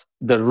allow us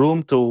the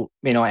room to,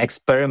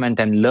 experiment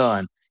and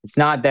learn. It's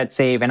not that,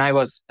 say, when I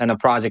was as a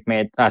project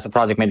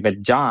mate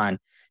with John,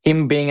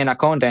 him being an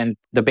accountant,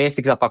 the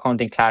basics of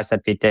accounting class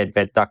that we did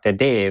with Dr.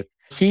 Dave,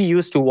 he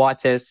used to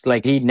watch us,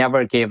 like he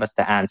never gave us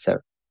the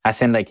answer.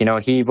 As in,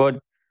 he would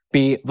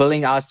be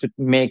willing us to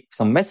make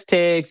some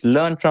mistakes,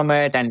 learn from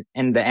it. And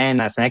in the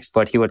end, as an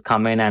expert, he would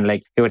come in and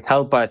he would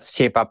help us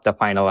shape up the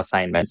final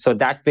assignment. So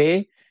that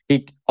way,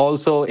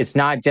 it's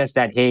not just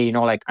that, hey,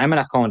 I'm an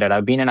accountant.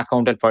 I've been an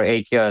accountant for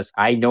 8 years.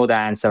 I know the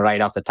answer right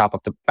off the top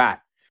of the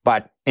bat.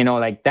 But,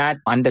 that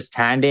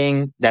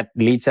understanding that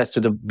leads us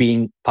to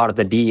being part of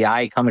the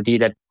DEI committee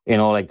that,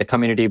 the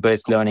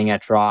community-based learning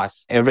at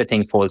Ross,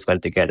 everything folds well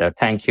together.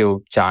 Thank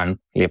you, John.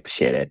 We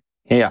appreciate it.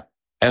 Yeah.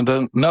 And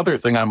another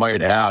thing I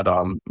might add,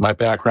 my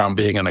background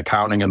being in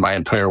accounting and my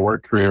entire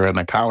work career in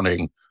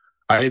accounting,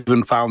 I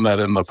even found that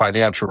in the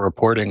financial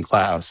reporting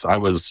class, I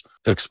was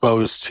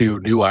exposed to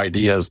new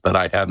ideas that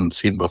I hadn't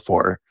seen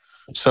before.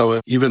 So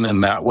even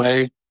in that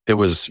way, it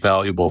was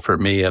valuable for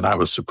me, and I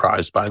was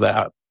surprised by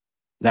that.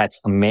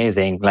 That's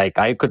amazing.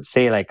 I could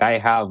say I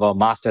have a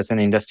master's in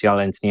industrial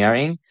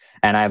engineering,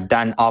 and I've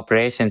done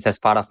operations as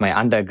part of my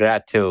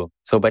undergrad too.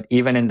 So, but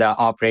even in the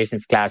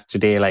operations class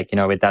today,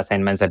 with the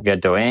assignments that we are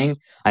doing,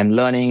 I'm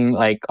learning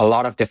a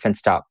lot of different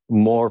stuff,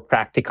 more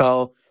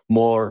practical,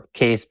 more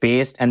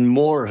case-based, and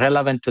more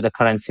relevant to the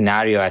current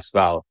scenario as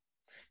well.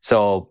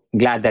 So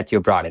glad that you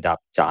brought it up,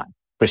 John.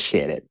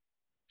 Appreciate it.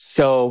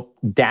 So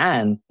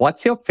Dan,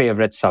 what's your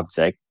favorite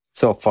subject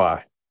so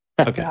far?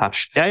 Oh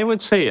gosh. Yeah, I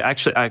would say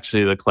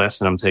actually the class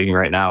that I'm taking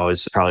right now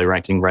is probably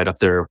ranking right up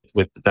there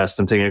with the best.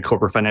 I'm taking a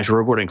corporate financial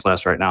reporting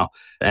class right now,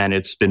 and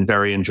it's been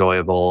very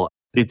enjoyable.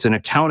 It's an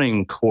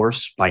accounting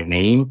course by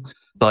name,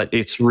 but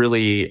it's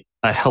really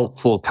a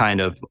helpful kind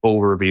of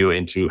overview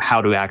into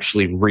how to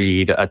actually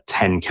read a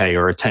 10K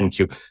or a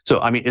 10Q.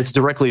 So, it's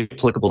directly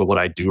applicable to what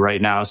I do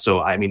right now.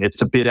 So,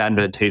 it's a bit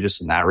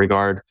advantageous in that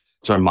regard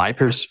from my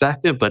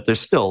perspective, but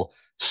there's still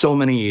so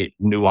many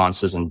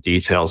nuances and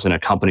details in a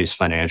company's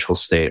financial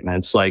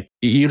statements. Like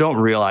you don't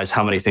realize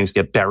how many things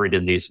get buried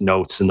in these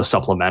notes and the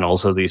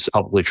supplementals of these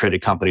publicly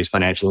traded companies'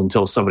 financials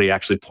until somebody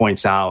actually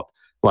points out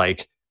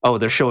like, oh,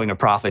 they're showing a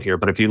profit here.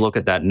 But if you look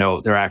at that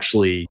note, they're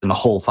actually in the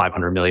whole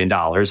 $500 million.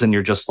 And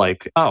you're just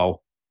like, oh,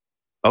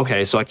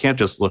 okay, so I can't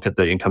just look at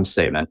the income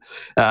statement.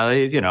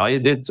 And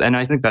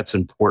I think that's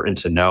important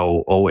to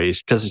know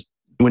always, because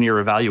when you're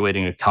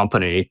evaluating a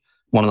company,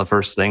 one of the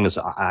first things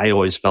I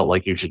always felt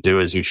like you should do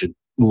is you should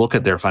look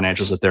at their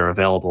financials if they're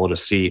available to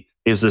see,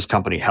 is this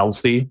company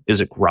healthy? Is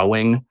it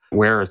growing?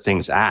 Where are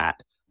things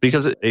at?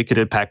 Because it could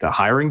impact a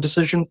hiring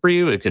decision for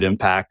you. It could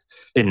impact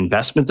an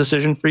investment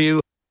decision for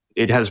you.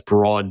 It has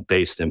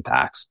broad-based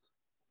impacts.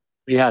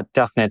 Yeah,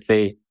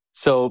 definitely.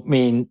 So,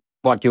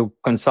 what you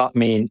consult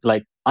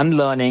like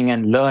unlearning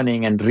and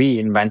learning and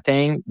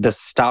reinventing the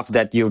stuff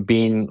that you've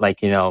been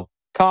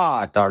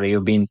taught, or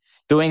you've been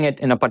doing it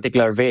in a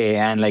particular way.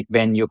 And like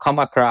when you come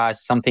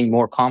across something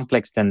more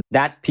complex than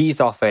that piece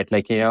of it,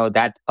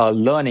 that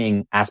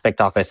learning aspect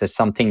of it is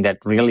something that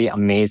really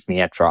amazed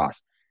me at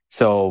Ross.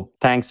 So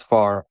thanks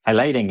for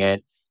highlighting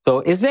it. So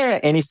is there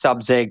any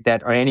subject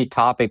or any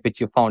topic which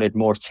you found it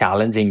more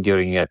challenging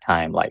during your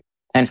time?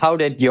 And how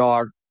did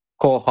your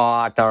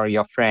cohort or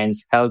your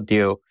friends help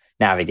you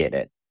navigate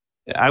it?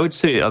 I would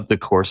say of the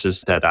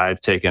courses that I've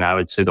taken, I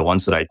would say the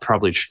ones that I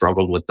probably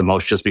struggled with the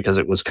most, just because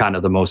it was kind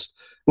of the most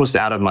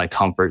out of my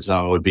comfort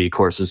zone, would be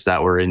courses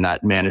that were in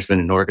that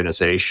management and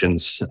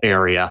organizations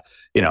area,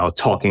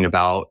 talking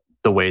about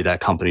the way that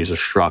companies are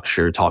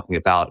structured, talking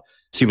about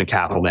human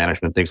capital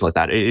management, things like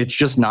that. It's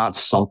just not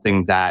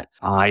something that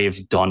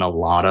I've done a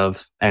lot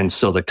of. And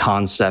so the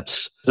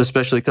concepts,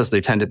 especially because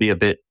they tend to be a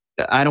bit,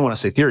 I don't want to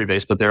say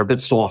theory-based, but they're a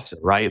bit softer,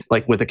 right?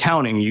 Like with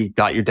accounting, you've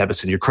got your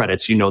debits and your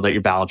credits. You know that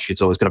your balance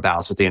sheet's always going to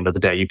balance at the end of the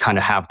day. You kind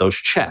of have those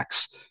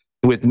checks.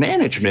 With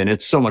management,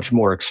 it's so much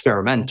more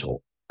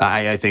experimental,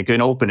 I think,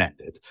 and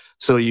open-ended.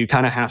 So you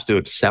kind of have to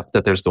accept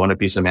that there's going to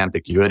be some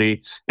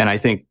ambiguity. And I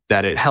think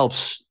that it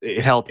helped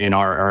in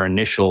our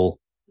initial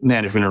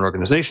management and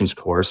organizations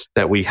course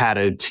that we had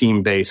a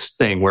team-based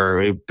thing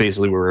where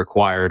basically we were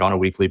required on a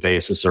weekly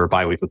basis or a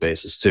bi-weekly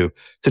basis to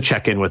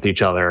check in with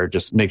each other,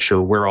 just make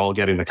sure we're all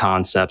getting the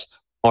concepts.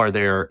 Are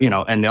there,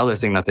 and the other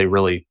thing that they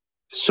really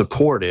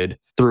supported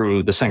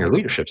through the Sanger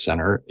Leadership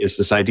Center is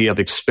this idea of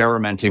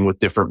experimenting with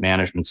different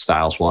management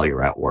styles while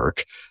you're at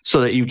work so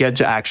that you get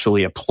to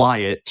actually apply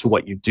it to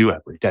what you do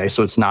every day.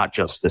 So it's not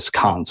just this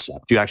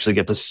concept. You actually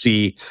get to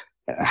see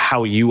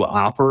how you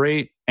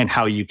operate and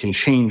how you can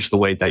change the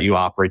way that you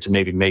operate to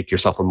maybe make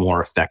yourself a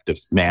more effective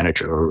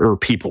manager or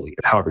people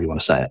leader, however you want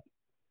to say it.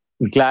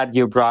 I'm glad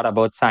you brought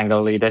about Sanger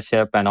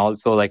leadership and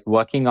also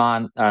working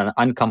on an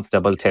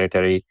uncomfortable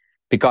territory,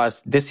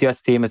 because this year's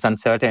theme is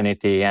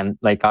uncertainty. And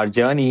our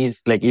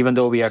journeys, even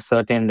though we are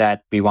certain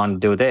that we want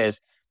to do this,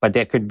 but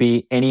there could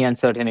be any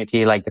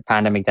uncertainty like the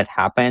pandemic that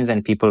happens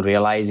and people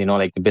realize,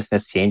 the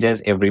business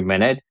changes every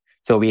minute.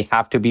 So we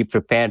have to be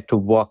prepared to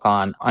work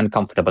on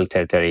uncomfortable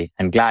territory.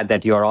 And glad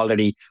that you're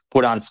already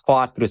put on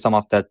spot through some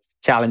of the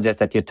challenges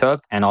that you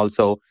took. And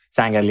also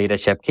Sanger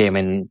leadership came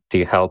in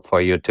to help for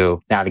you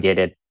to navigate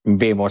it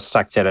way more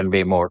structured and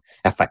way more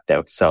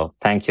effective. So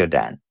thank you,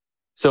 Dan.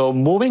 So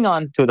moving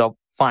on to the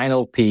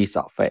final piece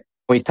of it.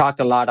 We talked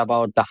a lot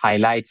about the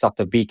highlights of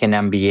the Weekend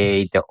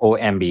MBA, the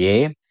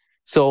OMBA.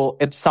 So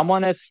if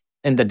someone is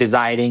in the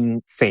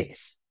deciding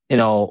phase,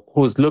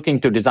 who's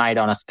looking to decide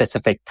on a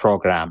specific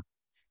program,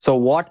 so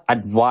what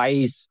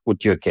advice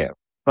would you give?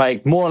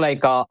 More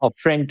like a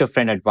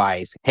friend-to-friend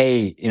advice.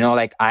 Hey,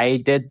 I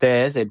did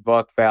this, it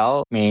worked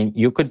well.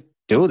 You could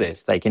do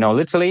this.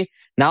 Literally,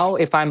 now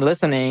if I'm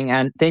listening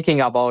and thinking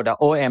about the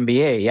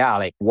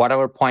OMBA,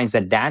 whatever points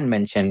that Dan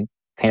mentioned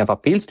kind of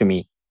appeals to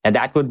me, and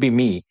that would be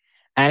me.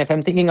 And if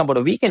I'm thinking about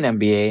a Weekend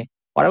MBA,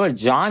 whatever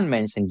John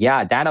mentioned,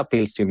 that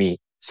appeals to me.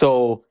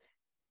 So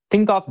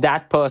think of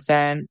that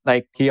person,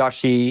 he or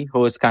she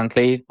who is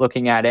currently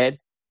looking at it.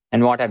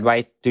 And what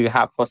advice do you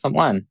have for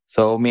someone?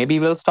 So maybe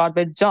we'll start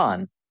with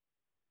John.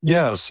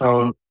 Yeah.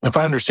 So if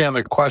I understand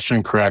the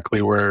question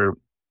correctly, we're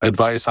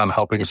advice on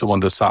helping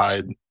someone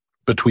decide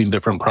between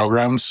different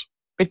programs?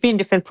 Between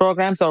different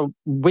programs, or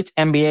which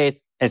MBA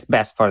is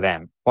best for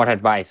them? What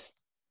advice?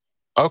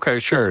 Okay,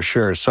 sure.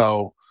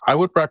 So I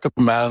would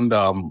recommend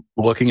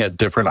looking at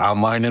different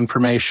online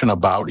information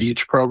about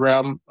each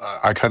program.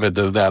 I kind of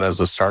did that as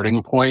a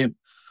starting point.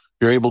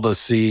 You're able to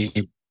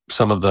see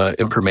some of the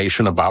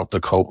information about the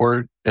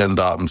cohort and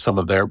some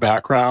of their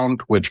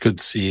background, which could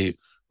see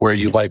where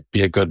you might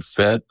be a good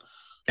fit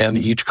in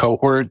each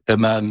cohort,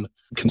 and then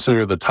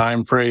consider the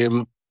time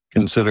frame,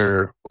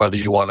 consider whether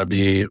you want to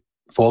be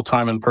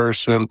full-time in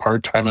person,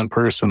 part-time in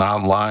person,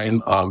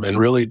 online, and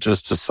really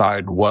just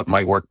decide what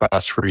might work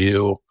best for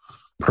you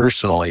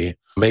personally.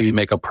 Maybe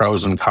make a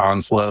pros and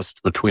cons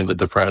list between the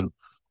different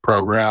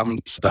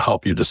programs to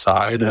help you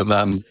decide. And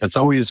then it's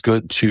always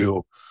good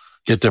to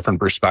get different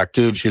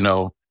perspectives.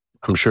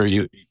 I'm sure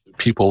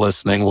people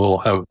listening will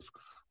have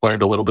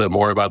learned a little bit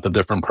more about the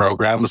different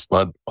programs,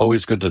 but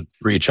always good to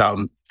reach out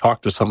and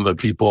talk to some of the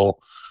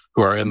people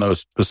who are in those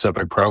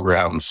specific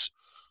programs.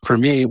 For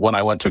me, when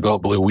I went to Go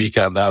Blue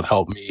Weekend, that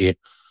helped me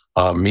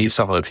meet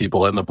some of the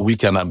people in the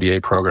Weekend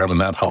MBA program, and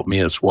that helped me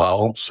as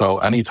well. So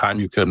anytime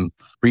you can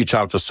reach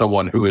out to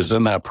someone who is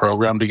in that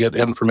program to get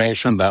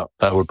information, that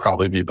would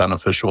probably be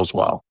beneficial as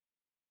well.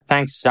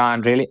 Thanks,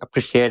 John. Really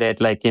appreciate it.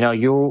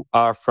 You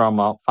are from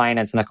a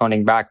finance and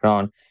accounting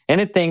background.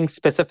 Anything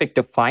specific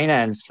to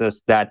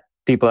finances that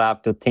people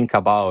have to think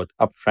about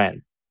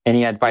upfront?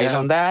 Any advice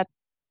on that?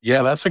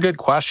 Yeah, that's a good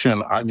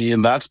question. I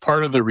mean, that's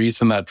part of the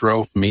reason that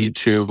drove me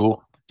to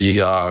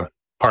the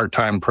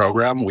part-time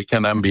program,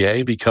 Weekend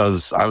MBA,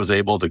 because I was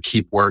able to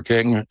keep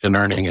working and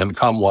earning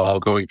income while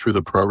going through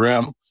the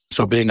program.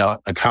 So being an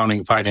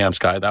accounting finance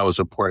guy, that was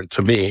important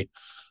to me,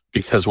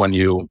 because when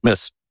you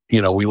miss, we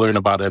learn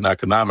about it in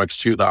economics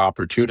too, the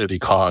opportunity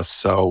cost.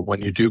 So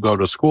when you do go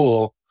to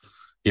school,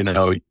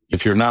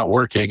 if you're not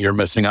working, you're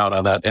missing out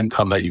on that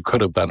income that you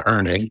could have been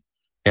earning,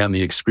 and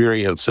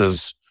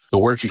the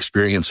work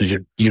experiences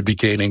you'd be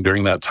gaining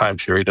during that time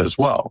period as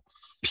well.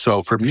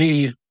 So for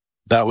me,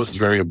 that was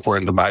very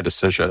important to my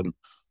decision,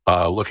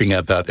 looking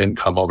at that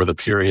income over the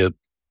period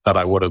that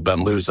I would have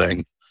been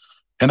losing.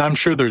 And I'm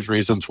sure there's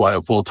reasons why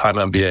a full-time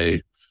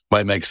MBA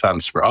might make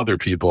sense for other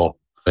people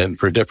and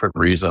for different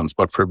reasons.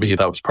 But for me,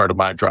 that was part of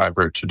my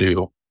driver to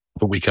do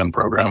the weekend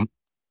program.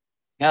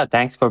 Yeah,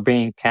 thanks for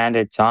being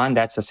candid, John.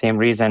 That's the same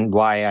reason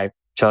why I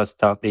chose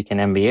the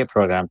Weekend MBA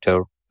program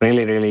too.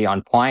 Really, really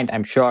on point.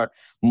 I'm sure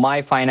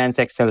my finance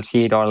Excel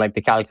sheet or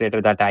the calculator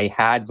that I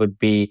had would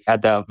be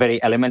at the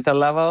very elemental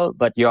level,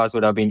 but yours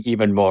would have been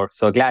even more.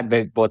 So glad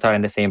we both are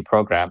in the same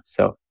program.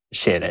 So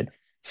share it.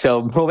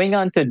 So moving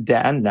on to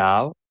Dan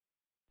now.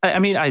 I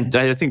mean,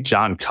 I think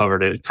John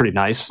covered it pretty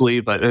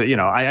nicely, but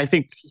I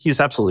think he's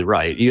absolutely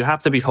right. You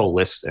have to be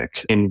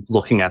holistic in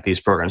looking at these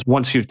programs.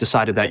 Once you've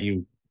decided that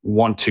you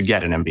want to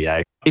get an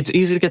MBA, it's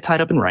easy to get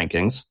tied up in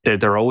rankings.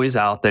 They're always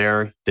out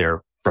there.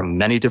 They're from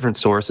many different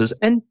sources.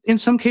 And in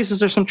some cases,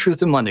 there's some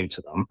truth in lending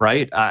to them,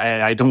 right?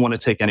 I don't want to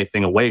take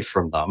anything away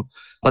from them,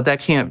 but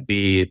that can't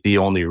be the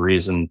only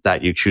reason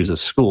that you choose a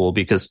school,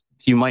 because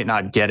you might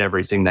not get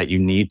everything that you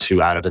need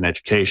to out of an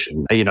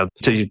education.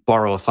 To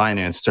borrow a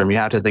finance term, you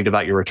have to think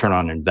about your return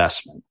on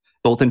investment,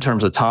 both in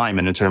terms of time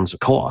and in terms of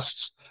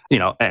costs.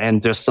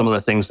 And there's some of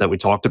the things that we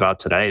talked about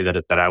today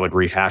that I would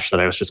rehash, that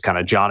I was just kind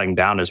of jotting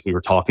down as we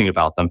were talking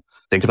about them.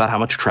 Think about how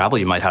much travel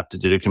you might have to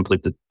do to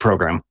complete the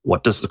program.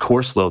 What does the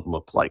course load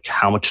look like?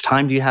 How much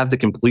time do you have to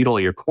complete all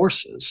your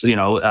courses? The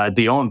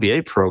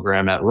OMBA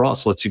program at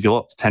Ross lets you go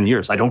up to 10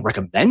 years. I don't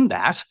recommend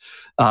that.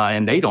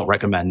 And they don't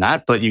recommend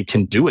that, but you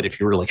can do it if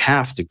you really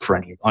have to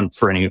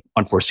for any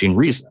unforeseen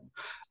reason.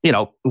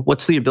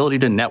 What's the ability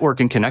to network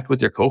and connect with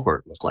your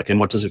cohort look like? And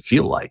what does it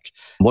feel like?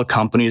 What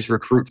companies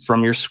recruit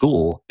from your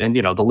school? And,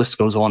 the list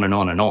goes on and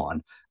on and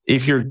on.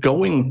 If you're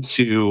going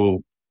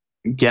to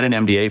get an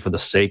MBA for the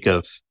sake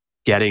of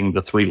getting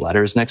the 3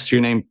 letters next to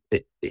your name,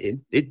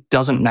 it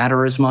doesn't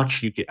matter as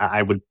much.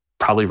 I would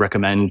probably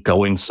recommend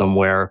going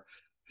somewhere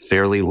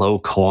fairly low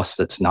cost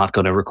that's not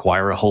going to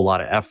require a whole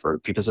lot of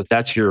effort, because if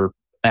that's your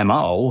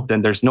MO,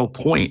 then there's no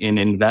point in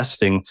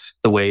investing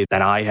the way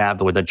that I have,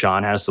 the way that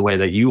John has, the way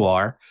that you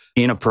are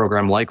in a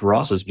program like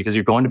Ross's, because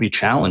you're going to be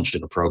challenged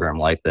in a program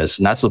like this.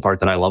 And that's the part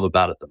that I love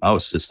about it the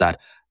most, is that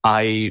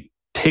I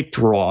picked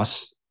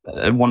Ross.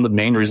 One of the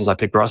main reasons I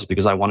picked Ross is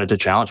because I wanted to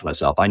challenge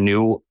myself. I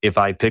knew if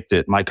I picked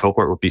it, my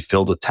cohort would be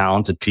filled with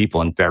talented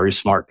people and very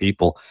smart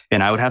people,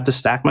 and I would have to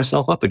stack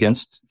myself up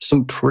against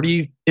some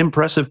pretty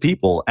impressive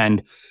people.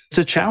 And it's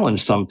a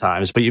challenge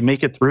sometimes, but you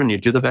make it through and you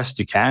do the best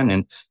you can.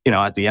 And,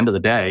 at the end of the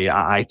day,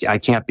 I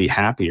can't be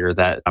happier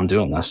that I'm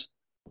doing this.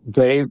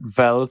 Very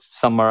well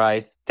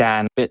summarized,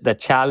 Dan. The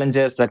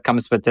challenges that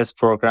comes with this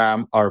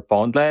program are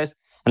boundless.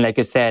 And like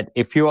you said,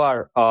 if you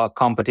are a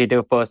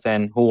competitive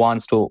person who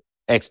wants to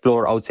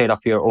explore outside of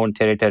your own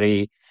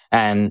territory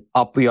and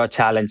up your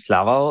challenge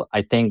level,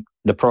 I think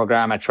the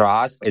program at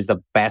Ross is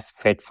the best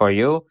fit for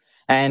you.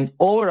 And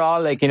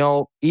overall,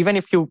 even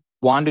if you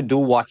want to do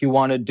what you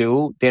want to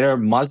do, there are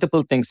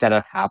multiple things that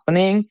are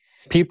happening.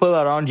 People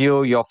around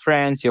you, your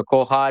friends, your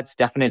cohorts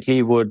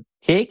definitely would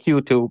take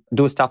you to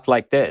do stuff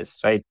like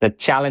this, right? That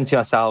challenge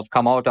yourself,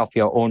 come out of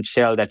your own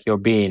shell that you're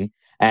being.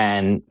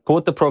 And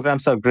both the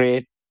programs are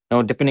great.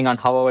 Depending on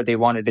however they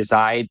want to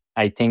decide,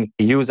 I think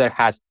the user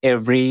has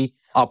every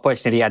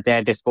opportunity at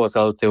their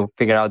disposal to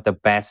figure out the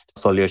best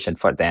solution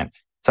for them.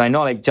 So I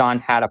know John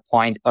had a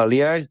point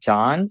earlier.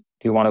 John, do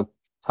you want to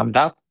sum it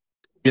up?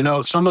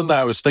 Something that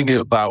I was thinking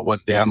about when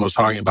Dan was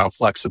talking about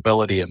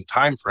flexibility and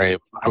time frame,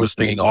 I was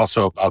thinking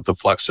also about the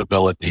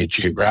flexibility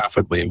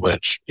geographically,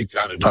 which you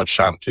kind of touched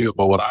on too.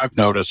 But what I've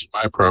noticed in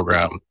my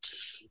program,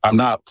 I'm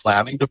not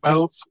planning to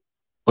move,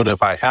 but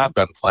if I had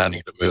been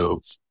planning to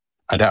move,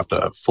 I'd have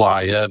to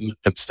fly in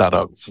instead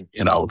of,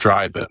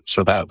 drive in.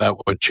 So that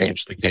would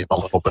change the game a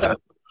little bit.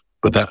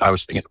 But I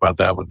was thinking about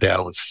that when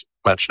Dan was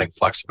mentioning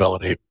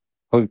flexibility.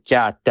 Oh,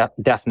 yeah,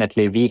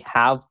 definitely. We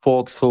have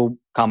folks who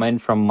come in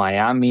from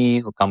Miami,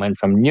 who come in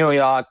from New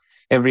York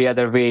every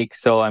other week.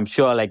 So I'm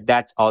sure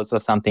that's also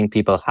something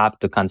people have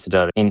to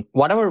consider in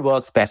whatever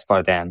works best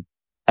for them.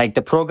 Like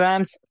the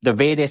programs, the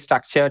way they're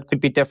structured could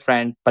be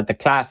different, but the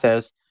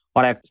classes,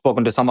 what I've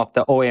spoken to some of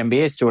the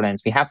OMBA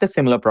students, we have the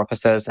similar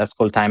professors as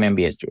full-time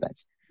MBA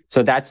students.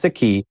 So that's the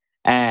key.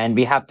 And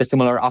we have the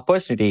similar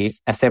opportunities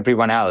as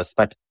everyone else.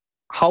 But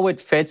how it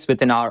fits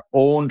within our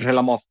own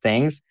realm of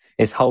things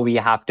is how we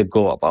have to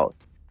go about.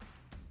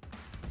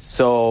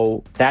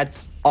 So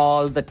that's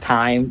all the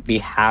time we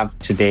have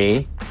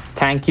today.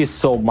 Thank you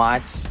so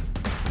much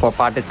for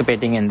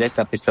participating in this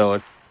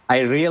episode.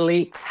 I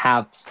really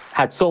have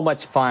had so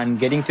much fun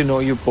getting to know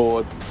you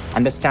both,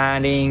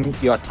 understanding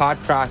your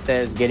thought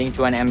process, getting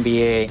to an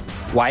MBA,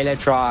 while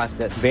at Ross,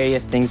 the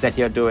various things that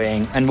you're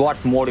doing, and what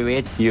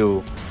motivates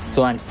you.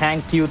 So, and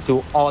thank you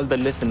to all the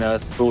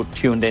listeners who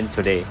tuned in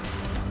today.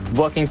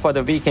 Working for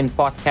the Weekend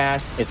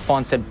podcast is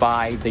sponsored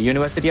by the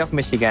University of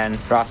Michigan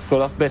Ross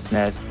School of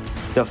Business.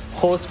 The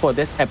host for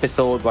this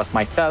episode was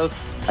myself,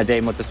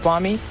 Ajay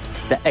Muthuswamy.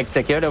 The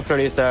executive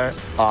producers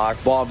are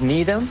Bob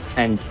Needham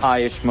and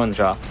Ayush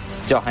Mundra.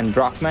 Johan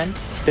Brockman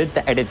did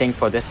the editing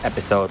for this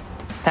episode.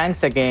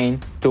 Thanks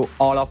again to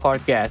all of our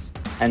guests,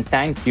 and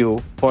thank you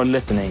for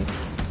listening.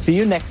 See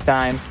you next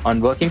time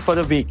on Working for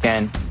the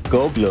Weekend.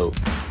 Go Blue.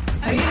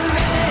 Are you ready?